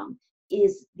run from,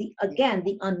 is the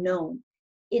unknown.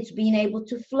 It's being able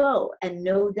to flow and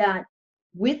know that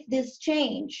with this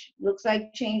change, looks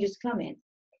like change is coming,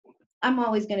 I'm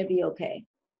always going to be okay.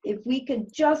 If we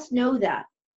could just know that,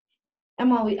 I'm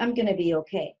going to be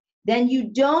okay. Then you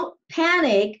don't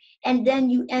panic, and then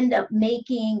you end up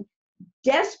making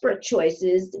desperate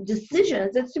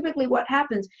decisions. That's typically what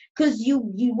happens, because you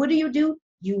what do?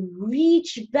 You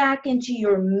reach back into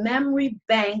your memory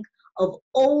bank of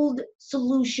old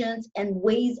solutions and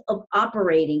ways of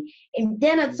operating. And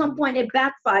then at some point it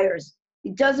backfires.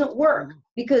 It doesn't work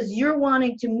because you're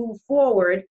wanting to move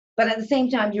forward, but at the same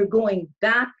time you're going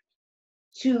back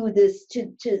to this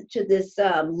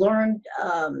learned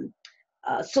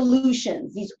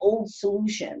solutions, these old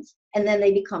solutions, and then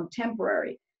they become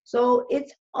temporary. So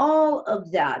it's all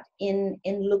of that in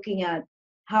looking at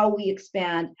how we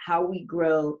expand, how we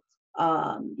grow,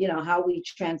 how we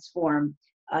transform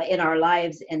in our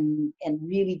lives, and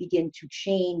really begin to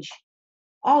change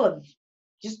all of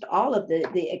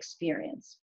the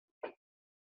experience.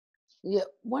 Yeah,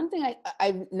 one thing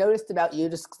I've noticed about you,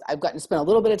 just 'cause I've gotten to spend a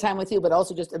little bit of time with you, but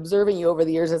also just observing you over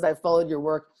the years as I've followed your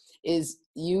work, is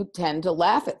you tend to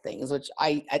laugh at things, which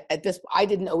I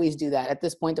didn't always do that. At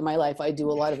this point in my life, I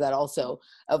do a lot of that also,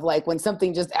 of when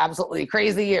something just absolutely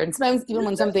crazy, and sometimes even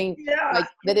when something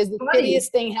that is the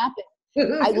shittiest thing happens,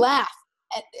 I laugh.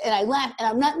 And I laugh, and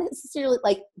I'm not necessarily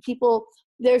people.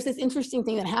 There's this interesting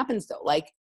thing that happens though.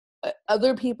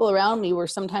 Other people around me were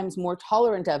sometimes more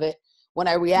tolerant of it when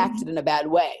I reacted in a bad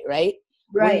way, right?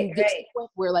 Right. To the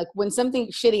point where when something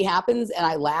shitty happens and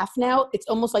I laugh now, it's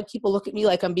almost like people look at me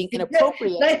like I'm being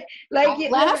inappropriate. I'm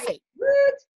laughing.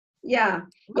 What? Yeah.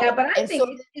 Right. Yeah, but I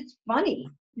think it's funny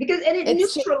because it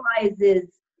neutralizes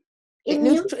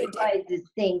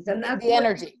things, and that's the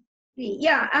energy.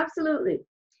 Yeah, absolutely.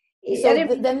 So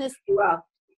then this,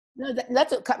 no,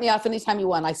 that's what cut me off anytime you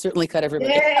want. I certainly cut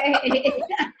everybody.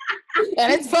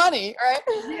 And it's funny, right?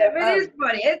 Yeah, it is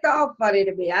funny. It's all funny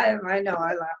to me. I know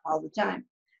I laugh all the time.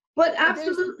 But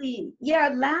absolutely,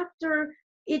 laughter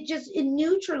it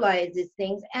neutralizes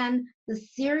things, and the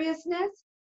seriousness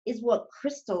is what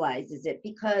crystallizes it,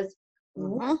 because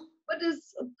what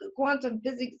does quantum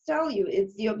physics tell you?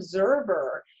 It's the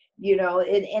observer, you know,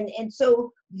 and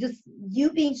so just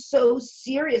you being so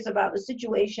serious about the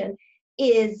situation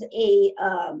is a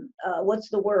what's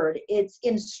the word? It's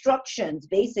instructions,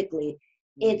 basically.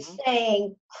 It's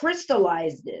saying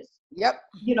crystallize this. Yep.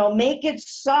 You know, make it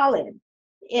solid.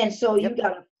 And so you got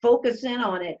to focus in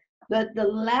on it. But the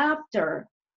laughter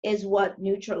is what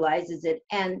neutralizes it.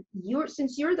 And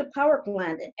since you're the power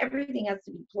plant and everything has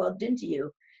to be plugged into you,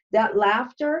 that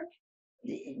laughter,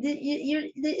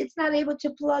 it's not able to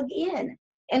plug in.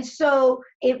 And so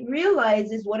it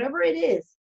realizes whatever it is,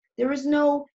 there is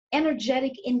no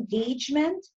energetic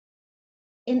engagement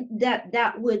in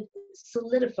that would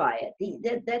solidify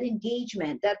it. That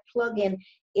engagement, that plug-in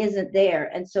isn't there,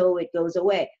 and so it goes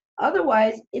away.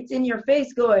 Otherwise, it's in your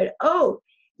face going, oh,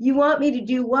 you want me to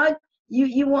do what?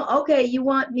 You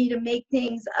want me to make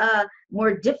things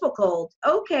more difficult.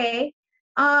 Okay.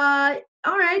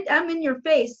 All right, I'm in your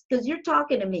face because you're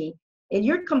talking to me and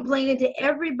you're complaining to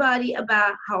everybody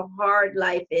about how hard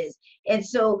life is. And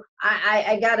so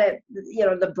I gotta, you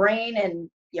know, the brain and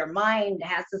your mind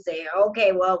has to say,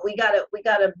 okay, well, we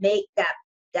gotta make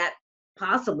that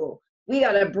possible. We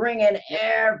gotta bring in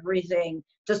everything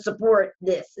to support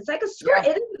this. It's like a script.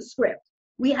 It is a script.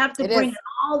 We have to bring in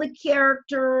all the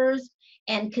characters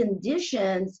and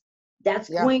conditions that's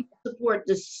going to support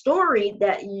the story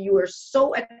that you are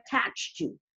so attached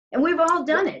to. And we've all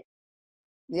done it.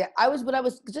 Yeah, what I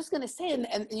was just going to say,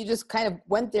 and you just kind of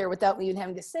went there without me even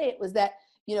having to say it, was that,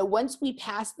 you know, once we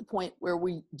pass the point where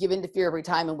we give in to fear every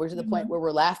time and we're to the point where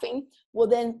we're laughing, well,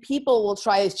 then people will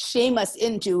try to shame us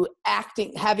into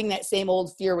having that same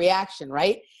old fear reaction,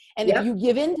 right? And if you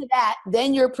give in to that,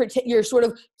 then you're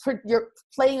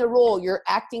playing a role. You're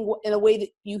acting in a way that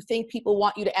you think people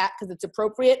want you to act because it's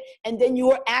appropriate. And then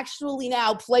you're actually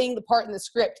now playing the part in the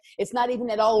script. It's not even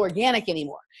at all organic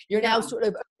anymore. You're now sort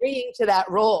of agreeing to that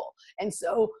role. And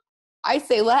so I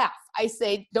say laugh. I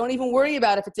say don't even worry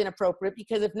about if it's inappropriate,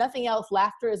 because if nothing else,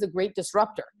 laughter is a great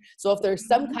disruptor. So if there's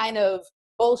some kind of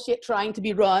bullshit trying to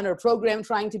be run or program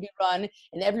trying to be run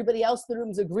and everybody else in the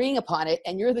room is agreeing upon it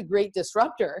and you're the great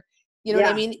disruptor, you know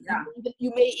what I mean? Yeah.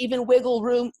 You may even wiggle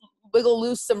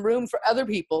loose some room for other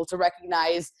people to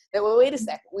recognize that, well, wait a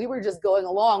second, we were just going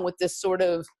along with this sort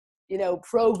of, you know,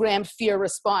 programmed fear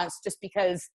response just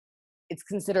because it's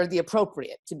considered the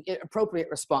appropriate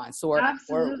response, or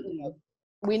you know,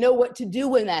 we know what to do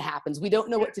when that happens. We don't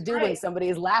know what to do when somebody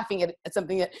is laughing at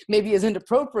something that maybe isn't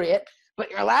appropriate,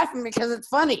 but you're laughing because it's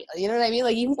funny. You know what I mean?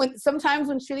 Like even sometimes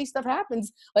when shitty stuff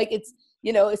happens, like it's,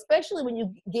 you know, especially when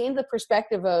you gain the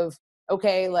perspective of,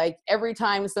 okay, like every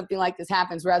time something like this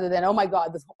happens, rather than, oh my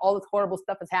God, all this horrible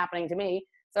stuff is happening to me.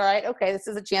 It's all right. Okay. This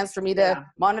is a chance for me to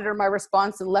monitor my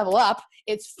response and level up.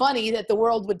 It's funny that the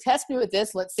world would test me with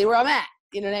this. Let's see where I'm at.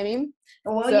 You know what I mean?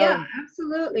 Well, so, yeah,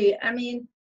 absolutely. I mean,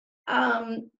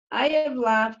 I have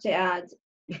laughed at,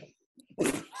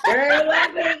 you're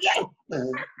laughing again.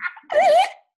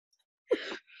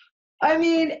 I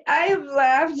mean, I have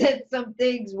laughed at some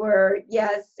things where,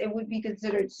 yes, it would be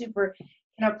considered super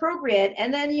inappropriate.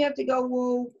 And then you have to go,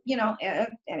 well, you know,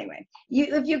 anyway,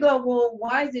 if you go, well,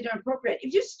 why is it inappropriate?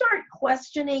 If you start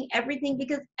questioning everything,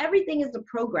 because everything is a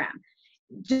program.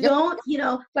 Don't, you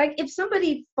know, like if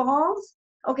somebody falls,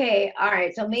 okay, all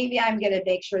right, so maybe I'm going to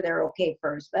make sure they're okay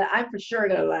first, but I'm for sure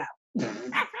going to laugh.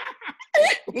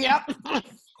 Yep.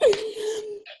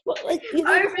 Well, like, you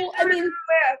know, I mean,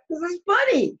 this is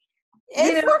funny.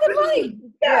 It's fucking funny.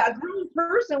 Yeah, a grown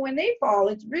person, when they fall,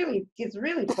 it's really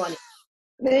funny.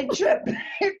 They trip.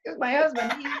 Because my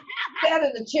husband, he sat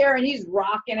in the chair and he's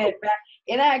rocking it back.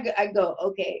 And I go,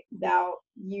 okay, now,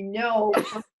 you know,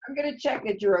 I'm going to check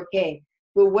that you're okay.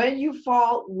 But when you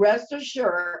fall, rest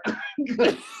assured, I'm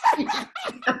going to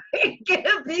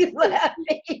be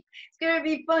laughing. It's going to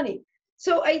be funny.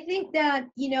 So I think that,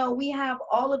 you know, we have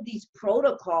all of these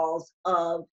protocols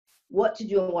of what to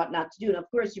do and what not to do. And of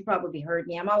course, you probably heard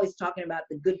me. I'm always talking about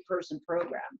the good person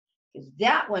program, because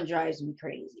that one drives me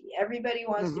crazy. Everybody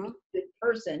wants to be a good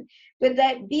person. But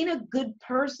that being a good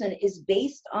person is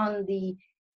based on the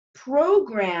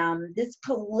program, this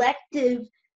collective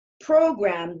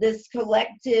program, this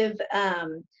collective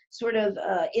sort of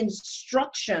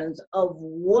instructions of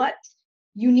what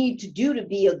you need to do to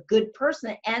be a good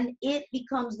person. And it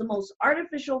becomes the most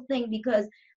artificial thing, because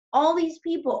all these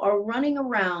people are running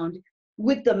around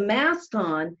with the mask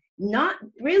on, not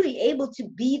really able to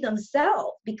be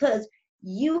themselves, because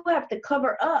you have to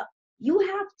cover up. You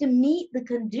have to meet the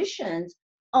conditions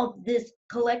of this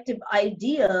collective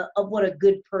idea of what a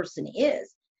good person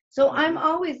is. So I'm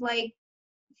always like,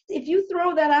 if you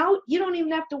throw that out, you don't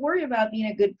even have to worry about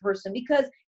being a good person, because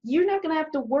you're not going to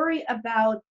have to worry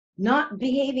about not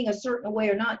behaving a certain way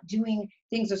or not doing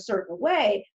things a certain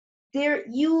way. There,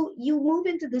 you move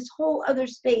into this whole other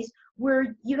space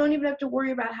where you don't even have to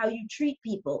worry about how you treat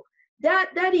people.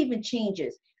 That even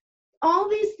changes. All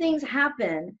these things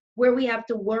happen where we have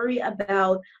to worry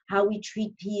about how we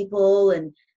treat people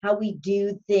and how we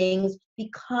do things,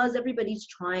 because everybody's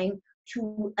trying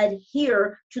to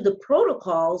adhere to the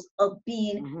protocols of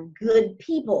being good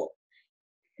people.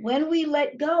 When we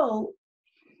let go,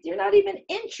 you're not even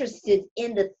interested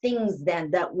in the things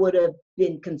then that would have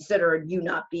been considered you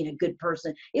not being a good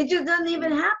person. It just doesn't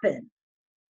even happen.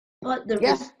 But the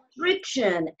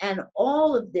restriction and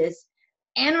all of this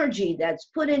energy that's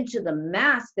put into the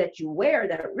mask that you wear,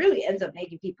 that really ends up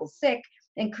making people sick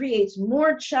and creates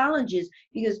more challenges,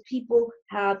 because people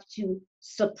have to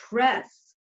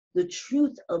suppress the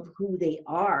truth of who they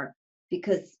are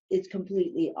because it's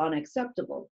completely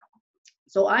unacceptable.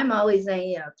 So I'm always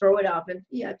saying, throw it off. And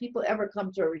if people ever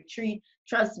come to a retreat,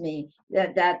 trust me,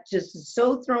 that just is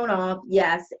so thrown off.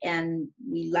 Yes, and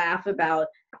we laugh about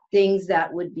things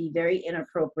that would be very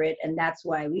inappropriate, and that's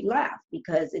why we laugh,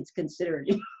 because it's considered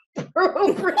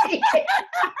inappropriate.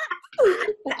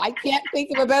 I can't think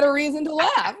of a better reason to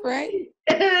laugh, right?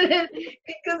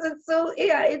 Because it's so,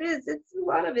 it is. It's a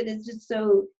lot of it is just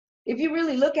so. If you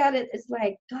really look at it, it's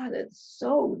like, God, it's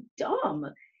so dumb.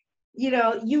 You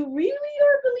really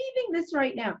are believing this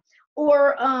right now.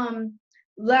 Or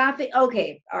laughing.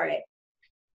 Okay, all right.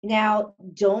 Now,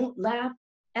 don't laugh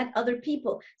at other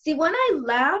people. See, when I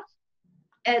laugh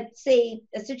at, say,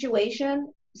 a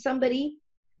situation, somebody,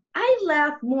 I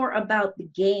laugh more about the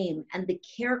game and the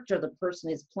character the person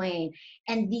is playing,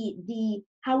 and the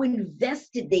how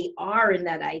invested they are in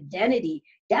that identity.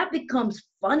 That becomes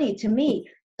funny to me.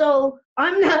 So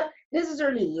I'm not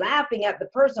necessarily laughing at the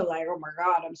person like, oh my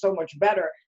God, I'm so much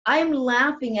better. I'm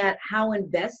laughing at how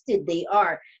invested they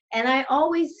are. And I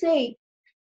always say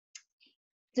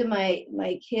to my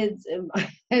kids and my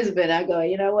husband, I go,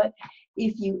 you know what?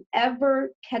 If you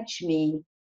ever catch me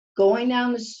going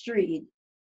down the street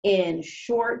in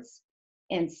shorts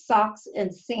and socks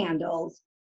and sandals,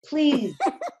 please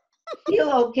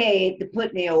feel okay to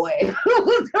put me away.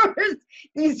 There's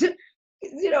these,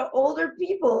 older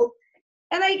people,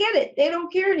 and I get it. They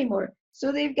don't care anymore.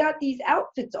 So they've got these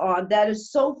outfits on that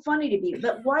is so funny to me.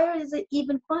 But why is it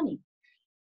even funny?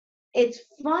 It's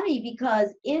funny because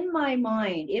in my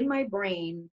mind, in my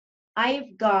brain,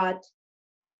 I've got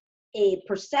a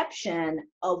perception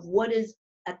of what is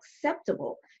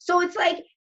acceptable. So it's like,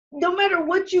 no matter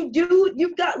what you do,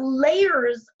 you've got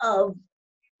layers of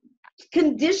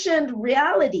conditioned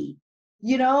reality.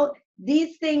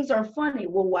 These things are funny.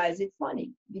 Well, why is it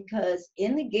funny? Because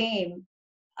in the game,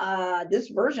 this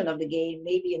version of the game,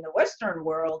 maybe in the Western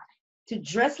world, to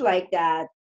dress like that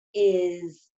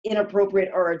is inappropriate,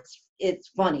 or it's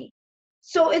funny.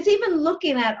 So it's even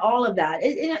looking at all of that.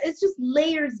 It's just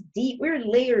layers deep. We're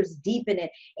layers deep in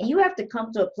it. And you have to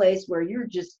come to a place where you're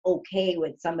just okay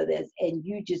with some of this and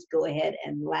you just go ahead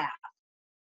and laugh.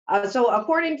 So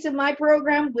according to my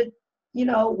program with,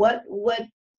 what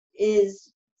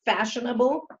is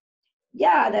fashionable,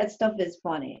 that stuff is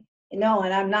funny. And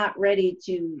I'm not ready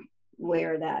to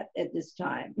wear that at this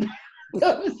time.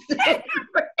 I'm so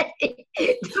ready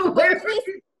to wear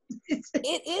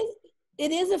it.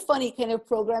 It is a funny kind of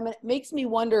program, and it makes me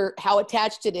wonder how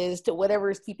attached it is to whatever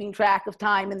is keeping track of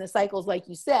time and the cycles, like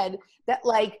you said, that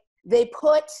like they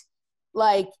put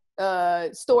like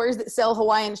stores that sell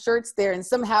Hawaiian shirts there, and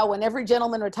somehow when every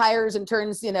gentleman retires and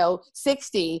turns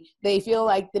 60, they feel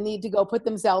like the need to go put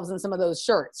themselves in some of those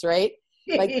shirts, right?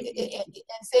 Like and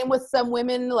same with some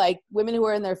women, like women who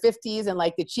are in their 50s and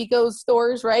like the Chico's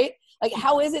stores, right? Like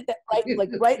how is it that right when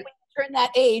you turn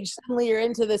that age, suddenly you're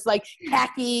into this like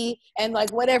khaki and like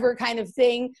whatever kind of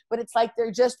thing, but it's like they're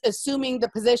just assuming the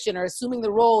position or assuming the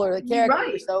role or the character.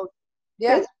 Right. So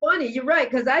yeah, it's funny. You're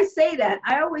right, because I say that.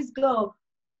 I always go,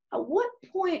 at what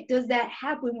point does that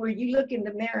happen where you look in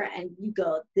the mirror and you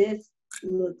go, this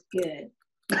looks good?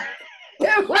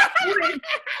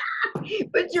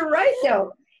 But you're right,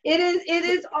 though. It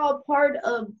is all part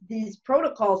of these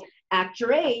protocols. Act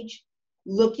your age,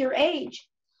 look your age.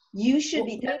 You should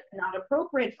be, that's not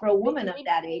appropriate for a woman of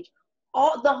that age.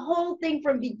 The whole thing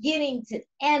from beginning to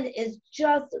end is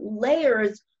just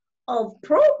layers of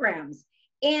programs.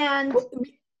 And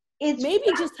It's maybe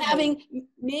just having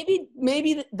maybe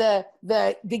the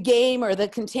game or the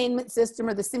containment system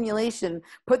or the simulation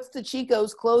puts the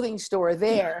Chico's clothing store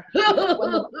there.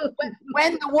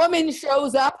 When the woman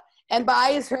shows up and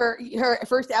buys her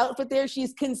first outfit there,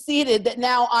 she's conceded that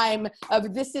now I'm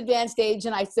of this advanced age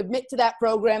and I submit to that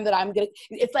program that I'm gonna.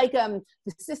 It's like the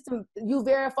system, you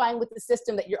verifying with the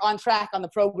system that you're on track on the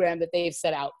program that they've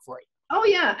set out for you. Oh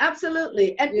yeah,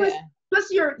 absolutely. And plus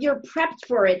you're prepped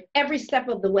for it every step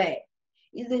of the way.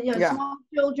 Small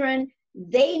children,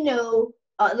 they know,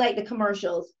 like the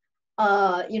commercials,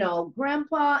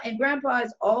 grandpa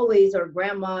is always, or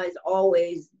grandma is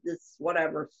always this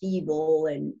whatever feeble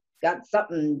and got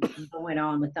something going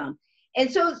on with them.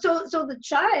 And so the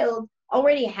child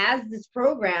already has this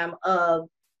program of,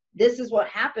 this is what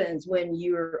happens when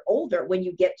you're older, when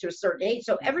you get to a certain age.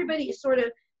 So everybody is sort of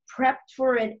prepped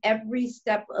for it every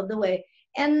step of the way.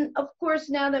 And of course,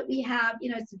 now that we have,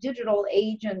 it's a digital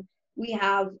age and we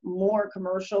have more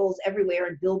commercials everywhere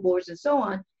and billboards and so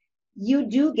on, you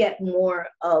do get more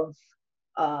of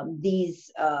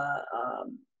these,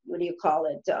 what do you call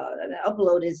it?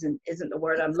 Upload isn't the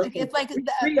word I'm looking for. It's like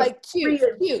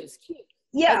cues.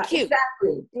 Yeah, like cute.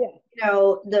 Exactly.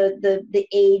 Yeah. The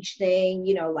age thing,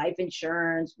 life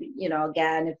insurance,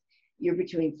 again, if you're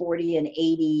between 40 and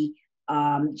 80,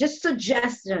 just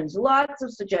suggestions, lots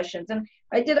of suggestions. And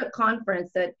I did a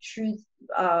conference that Truth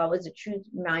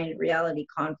Mind Reality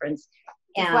conference.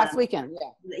 And last weekend.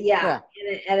 Yeah.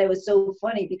 And it was so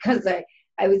funny because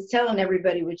I was telling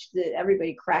everybody,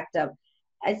 everybody cracked up.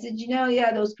 I said,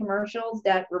 those commercials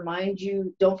that remind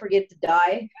you, don't forget to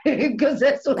die, because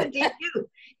that's what they do.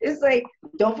 It's like,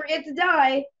 don't forget to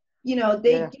die. They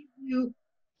give you.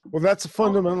 Well, that's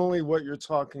fundamentally what you're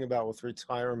talking about with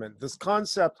retirement. This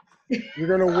concept, you're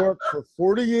going to work for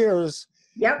 40 years.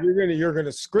 Yep. You're going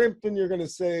to scrimp and you're going to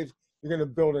save. You're going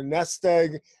to build a nest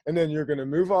egg, and then you're going to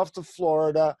move off to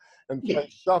Florida and play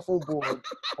shuffleboard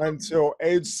until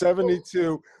age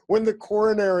 72, when the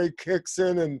coronary kicks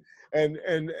in, and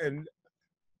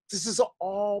this is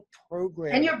all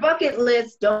programmed. And your bucket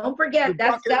list, don't forget.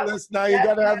 Now you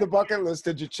got to have the bucket lip.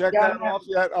 Did you check that off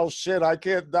yet? Oh shit, I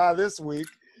can't die this week.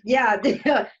 Yeah,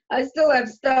 I still have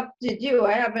stuff to do.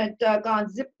 I haven't gone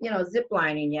zip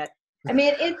lining yet. I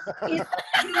mean,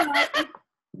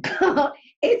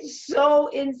 it's so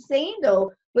insane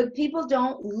though, but people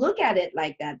don't look at it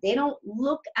like that. They don't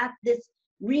look at this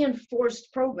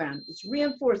reinforced program. It's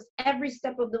reinforced every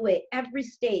step of the way, every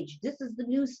stage. This is the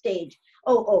new stage.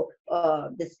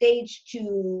 The stage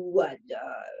to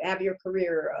have your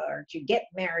career, or to get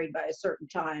married by a certain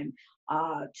time,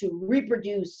 to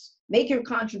reproduce, make your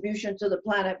contribution to the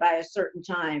planet by a certain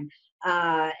time.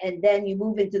 And then you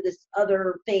move into this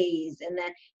other phase. And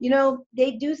then,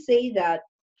 they do say that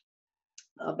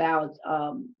about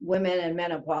women and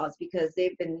menopause, because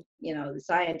they've been, the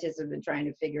scientists have been trying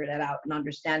to figure that out and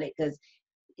understand it, because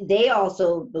they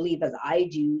also believe, as I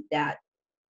do, that,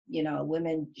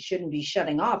 women shouldn't be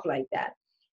shutting off like that.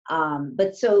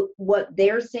 But so what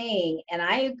they're saying, and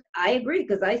I agree,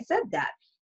 because I said that,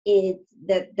 is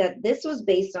that this was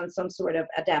based on some sort of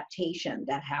adaptation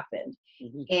that happened.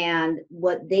 Mm-hmm. And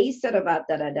what they said about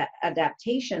that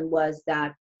adaptation was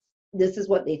that, this is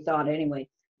what they thought anyway,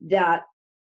 that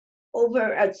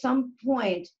at some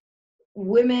point,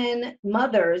 women,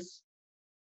 mothers,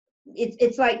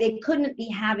 it's like they couldn't be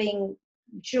having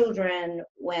children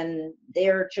when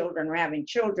their children were having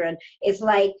children. It's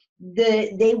like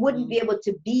they wouldn't be able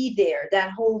to be there.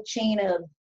 That whole chain of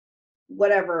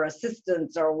whatever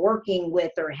assistance or working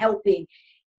with or helping,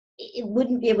 it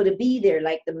wouldn't be able to be there.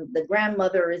 Like the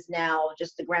grandmother is now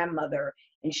just the grandmother,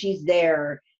 and she's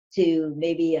there to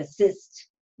maybe assist,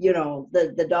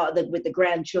 the dog with the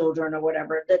grandchildren or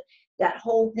whatever. That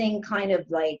whole thing kind of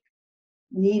like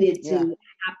needed to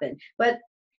happen. But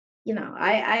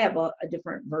I have a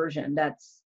different version.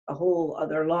 That's a whole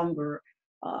other longer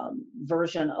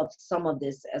version of some of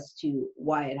this as to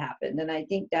why it happened. And I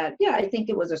think that, I think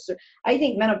I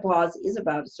think menopause is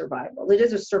about survival. It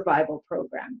is a survival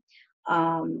program.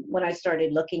 When I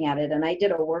started looking at it, and I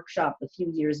did a workshop a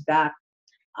few years back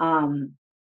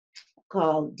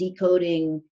called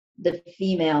Decoding the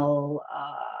Female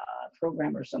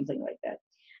Program or something like that.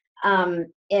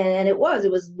 And it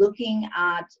was looking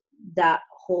at that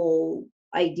whole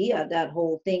idea, that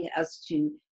whole thing as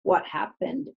to what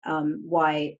happened,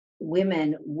 why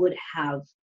women would have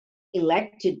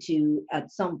elected to,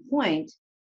 at some point,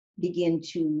 begin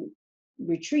to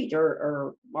retreat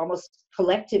or almost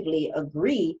collectively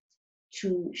agree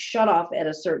to shut off at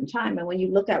a certain time. And when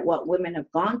you look at what women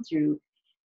have gone through,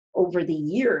 over the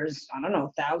years, I don't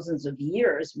know, thousands of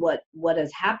years, what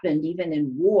has happened even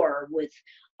in war with,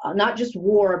 not just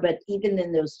war, but even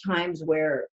in those times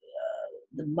where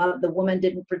the woman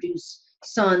didn't produce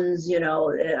sons,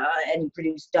 and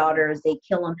produce daughters, they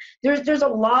kill them. There's a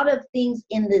lot of things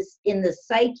in the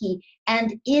psyche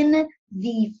and in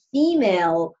the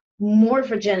female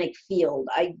morphogenic field.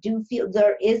 I do feel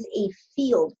there is a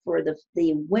field for the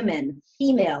women,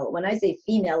 female. When I say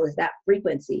female, is that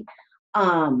frequency,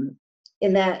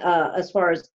 in that as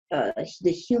far as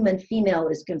the human female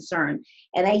is concerned.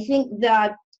 And I think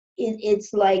that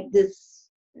it's like this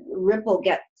ripple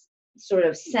gets sort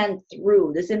of sent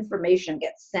through, this information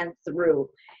gets sent through.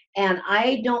 And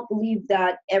I don't believe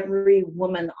that every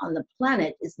woman on the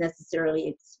planet is necessarily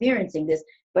experiencing this,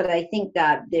 but I think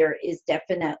that there is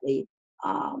definitely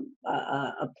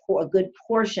a good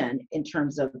portion in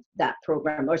terms of that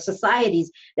program, or societies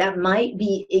that might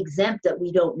be exempt that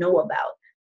we don't know about.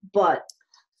 But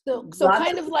so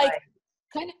kind of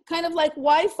like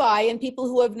Wi-Fi, and people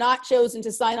who have not chosen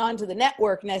to sign on to the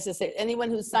network necessarily. Anyone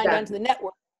who's signed on to the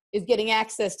network is getting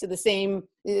access to the same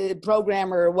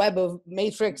program or web of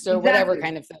matrix or whatever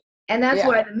kind of thing. And that's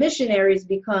why the missionaries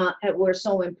were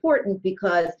so important,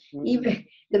 because even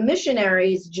the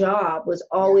missionaries' job was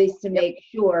always to make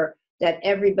sure that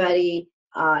everybody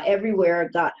everywhere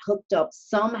got hooked up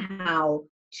somehow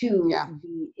to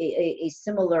a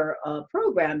similar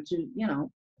program, to,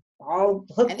 all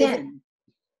hooked in.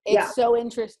 It's so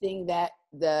interesting that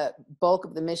the bulk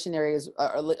of the missionaries,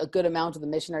 a good amount of the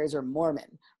missionaries, are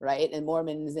Mormon, right? And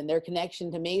Mormons and their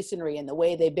connection to Masonry and the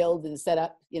way they build and set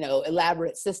up,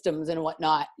 elaborate systems and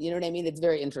whatnot. You know what I mean? It's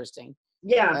very interesting.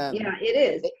 Yeah, it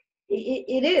is.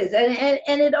 It is,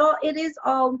 and it is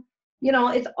all,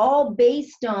 it's all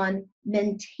based on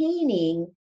maintaining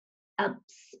a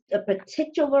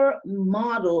particular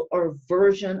model or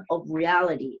version of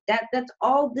reality. That's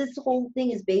all this whole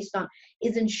thing is based on,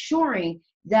 is ensuring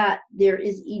that there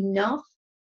is enough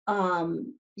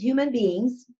human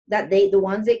beings, that the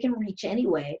ones they can reach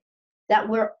anyway, that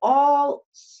we're all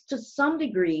to some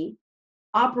degree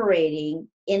operating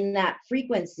in that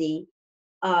frequency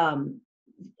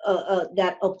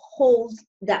that upholds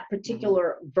that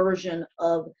particular version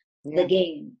of the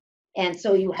game. And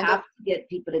so you have to get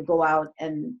people to go out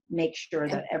and make sure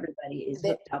that everybody is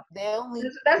hooked up.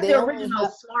 That's the original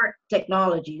smart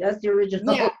technology. That's the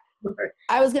original. Yeah.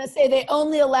 I was going to say, they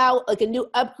only allow like a new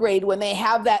upgrade when they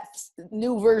have that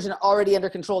new version already under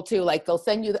control too. Like they'll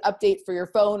send you the update for your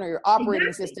phone or your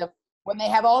operating system. When they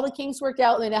have all the kinks worked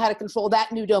out and they know how to control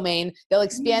that new domain, they'll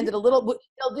expand it a little bit.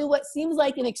 They'll do what seems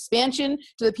like an expansion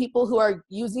to the people who are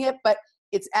using it, but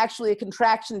it's actually a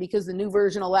contraction, because the new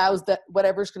version allows that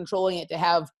whatever's controlling it to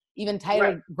have even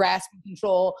tighter grasp and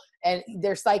control, and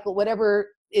their cycle, whatever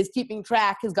is keeping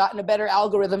track, has gotten a better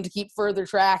algorithm to keep further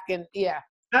track. And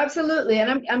absolutely.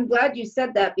 And I'm glad you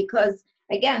said that, because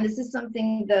again, this is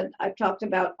something that I've talked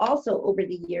about also over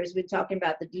the years. We're talking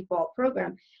about the default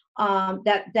program,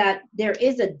 that there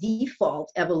is a default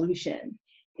evolution.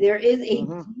 There is a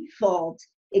default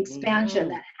expansion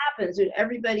that happens.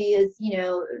 Everybody is,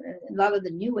 a lot of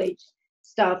the new age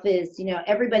stuff is,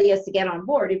 everybody has to get on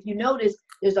board. If you notice,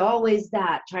 there's always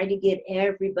that, trying to get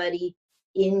everybody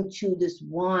into this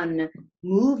one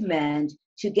movement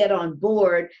to get on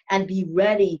board and be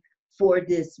ready for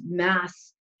this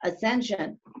mass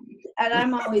ascension. And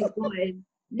I'm always going,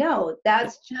 no,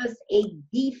 that's just a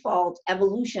default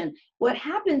evolution. What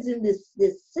happens in this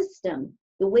system,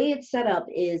 the way it's set up,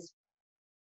 is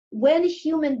when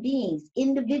human beings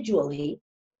individually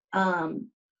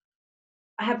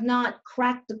have not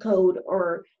cracked the code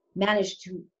or managed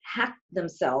to hack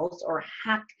themselves or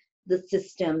hack the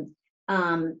system,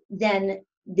 then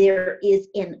there is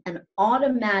an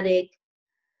automatic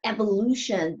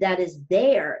evolution that is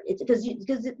there. It's because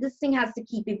this thing has to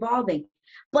keep evolving,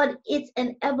 but it's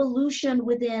an evolution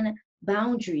within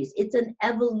boundaries. It's an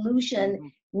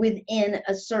evolution within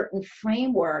a certain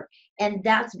framework, and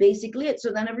that's basically it.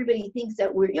 So then everybody thinks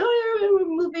that we're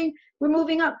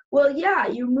moving up. Well, yeah,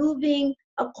 you're moving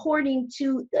according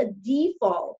to a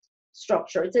default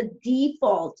structure. It's a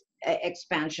default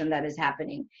expansion that is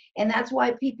happening, and that's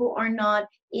why people are not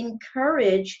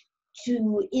encouraged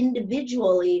to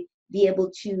individually be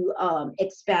able to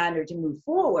expand or to move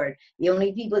forward. The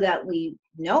only people that we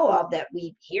know of, that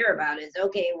we hear about, is,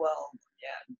 okay, well,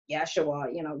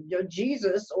 Yeshua,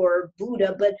 Jesus or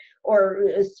Buddha, or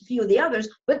a few of the others,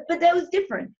 but that was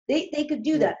different. They could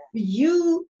do that.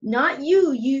 You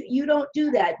don't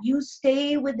do that. You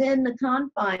stay within the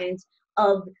confines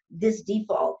of this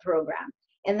default program.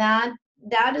 And that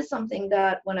is something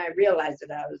that when I realized it,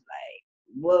 I was like,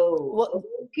 whoa. Well,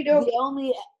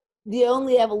 the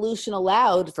only evolution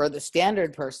allowed for the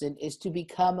standard person is to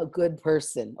become a good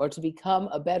person or to become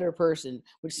a better person,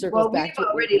 which circles Well, back to we've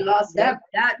what already lost that.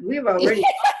 We've already.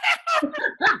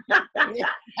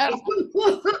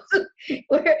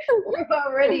 we're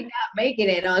already not making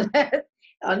it on that.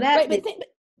 On that. Right,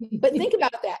 but think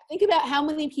about that. Think about how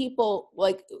many people,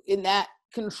 like in that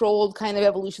controlled kind of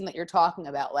evolution that you're talking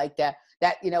about, like that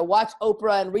watch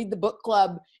Oprah and read the book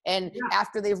club, and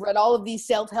after they've read all of these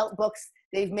self-help books,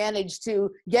 they've managed to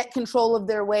get control of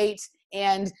their weight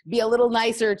and be a little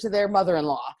nicer to their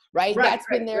mother-in-law, right? That's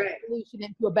been their evolution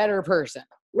into a better person.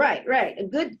 Right. A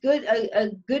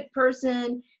good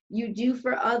person. You do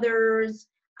for others.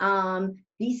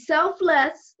 Be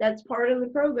selfless. That's part of the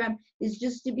program, is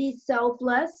just to be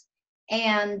selfless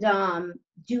and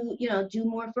do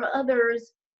more for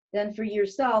others than for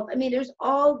yourself. I mean, there's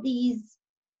all these,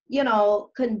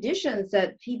 conditions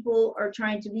that people are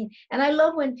trying to be. And I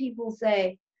love when people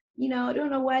say, I don't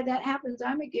know why that happens.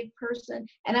 I'm a good person.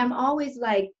 And I'm always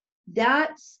like,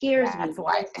 that scares me.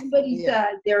 Why. Somebody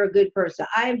said they're a good person.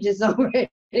 I'm just already,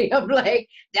 I'm like,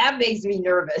 that makes me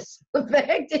nervous. The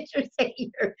fact that you're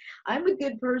saying I'm a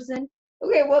good person.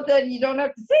 Okay, well then you don't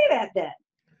have to say that then.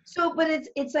 So, but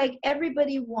it's like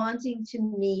everybody wanting to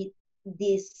meet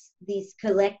this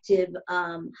collective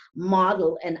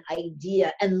model and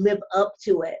idea and live up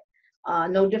to it.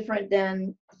 No different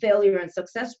than failure and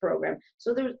success program.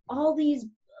 So there's all these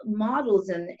models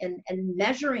and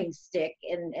measuring stick,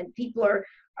 and people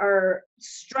are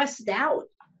stressed out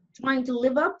trying to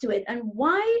live up to it. And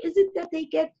why is it that they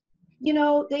get,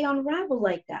 they unravel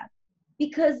like that?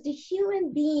 Because the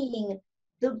human being,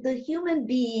 the human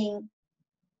being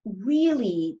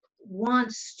really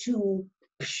wants to,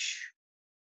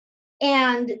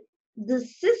 and the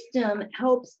system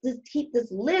helps to keep this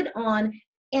lid on,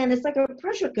 and it's like a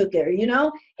pressure cooker,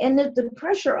 and the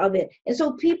pressure of it. And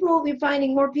so we're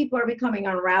finding more people are becoming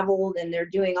unraveled, and they're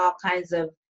doing all kinds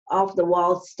of off the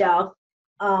wall stuff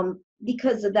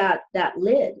because of that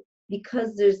lid,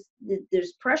 because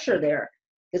there's pressure there,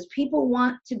 because people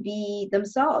want to be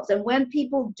themselves. And when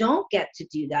people don't get to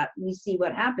do that, we see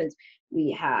what happens.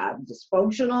 We have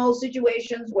dysfunctional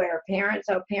situations where parents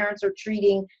are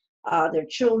treating their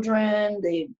children,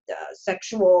 the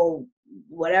sexual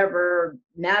whatever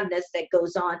madness that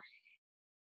goes on.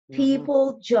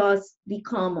 People just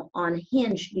become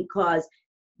unhinged because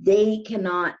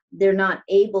they're not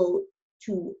able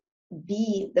to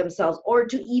be themselves, or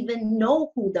to even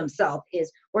know who themselves is,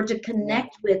 or to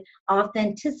connect with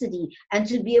authenticity, and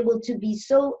to be able to be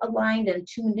so aligned and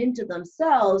tuned into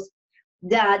themselves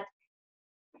that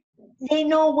they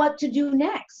know what to do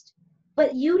next.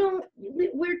 But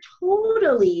we're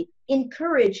totally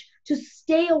encouraged to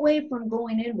stay away from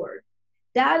going inward.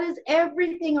 That is,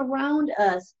 everything around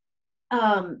us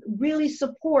really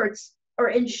supports or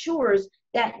ensures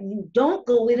that you don't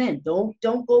go within.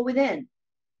 Don't go within.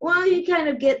 Well, you kind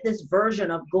of get this version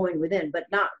of going within, but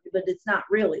it's not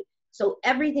really. So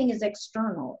everything is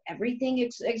external. Everything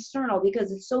is external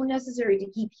because it's so necessary to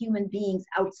keep human beings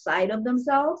outside of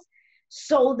themselves,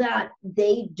 so that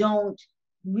they don't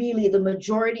really, the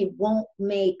majority won't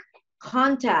make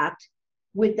contact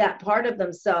with that part of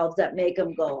themselves that make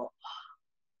them go,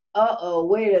 uh-oh,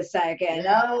 wait a second.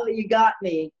 Oh, you got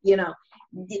me. You don't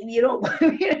want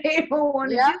to do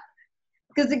it,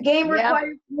 because the game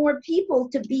requires more people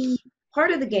to be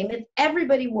part of the game. If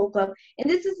everybody woke up, and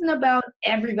this isn't about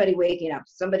everybody waking up,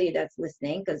 somebody that's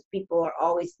listening, because people are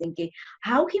always thinking,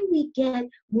 how can we get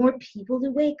more people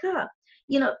to wake up?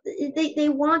 They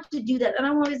want to do that. And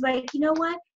I'm always like, you know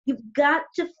what? You've got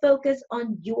to focus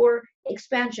on your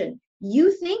expansion.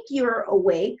 You think you're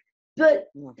awake, but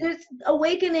this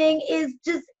awakening is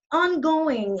just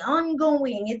ongoing.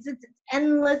 It's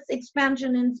endless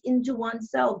expansion into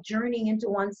oneself, journeying into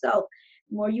oneself.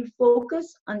 The more you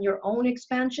focus on your own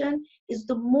expansion, is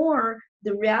the more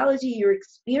the reality you're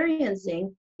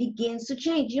experiencing begins to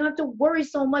change. You don't have to worry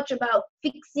so much about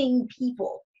fixing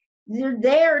people. They're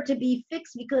there to be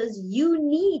fixed because you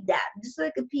need that. Just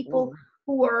like the people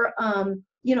who are,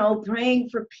 praying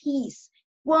for peace.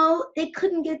 Well, they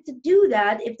couldn't get to do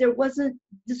that if there wasn't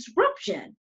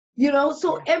disruption.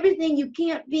 So everything, you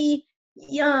can't be,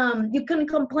 you couldn't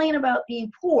complain about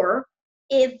being poor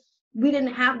if we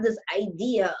didn't have this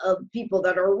idea of people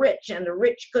that are rich, and the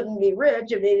rich couldn't be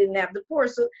rich if they didn't have the poor.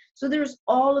 So there's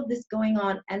all of this going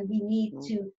on, and we need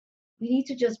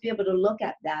to just be able to look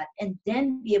at that, and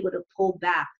then be able to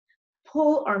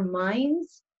pull our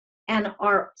minds and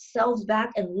ourselves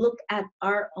back and look at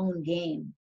our own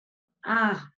game.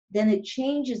 Then it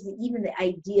changes even the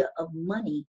idea of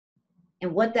money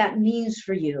and what that means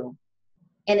for you.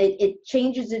 and it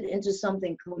changes it into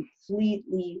something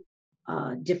completely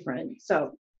different.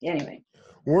 So anyway.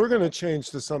 We're going to change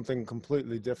to something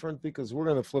completely different because we're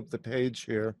going to flip the page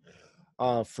here.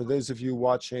 For those of you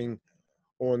watching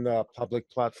on public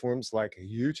platforms like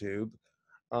YouTube,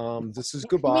 this is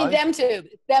goodbye. You mean them too?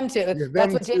 Them too. Yeah,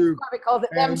 That's what James Corbett calls it.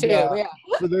 Them too. Yeah.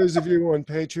 For those of you on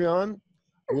Patreon,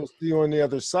 we'll see you on the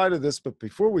other side of this. But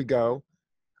before we go,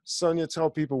 Sonia, tell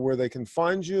people where they can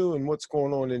find you and what's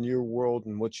going on in your world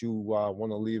and what you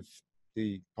want to leave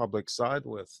the public side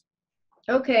with.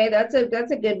 Okay, that's a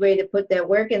good way to put that.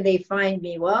 Where can they find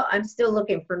me? Well, I'm still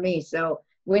looking for me. So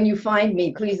when you find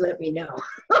me, please let me know.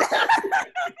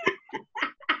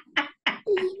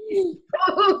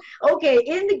 Okay,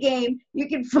 in the game, you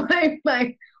can find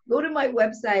go to my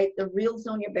website,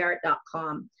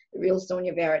 therealsoniabarrett.com,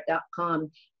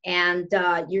 therealsoniabarrett.com, and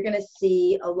you're going to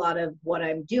see a lot of what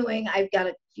I'm doing. I've got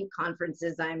a few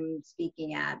conferences I'm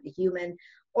speaking at, the Human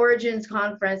Origins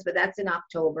Conference, but that's in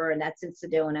October, and that's in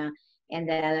Sedona. And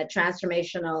then a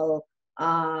transformational,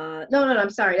 I'm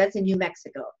sorry, that's in New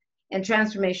Mexico. And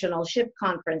transformational ship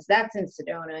conference, that's in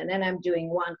Sedona. And then I'm doing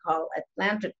one called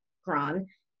Atlanticron,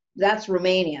 that's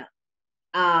Romania.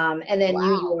 And then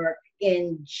New York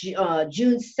in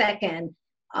June 2nd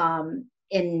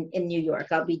in New York.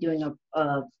 I'll be doing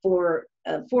a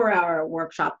 4-hour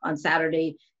workshop on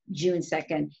Saturday, June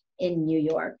 2nd in New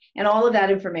York. And all of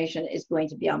that information is going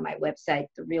to be on my website,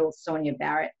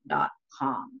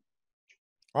 therealsoniabarrett.com.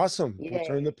 Awesome. Yay. We'll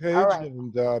turn the page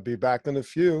and be back in a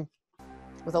few.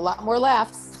 With a lot more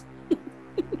laughs.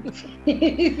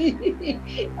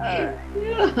 Yeah.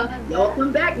 Y'all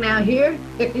come back now here.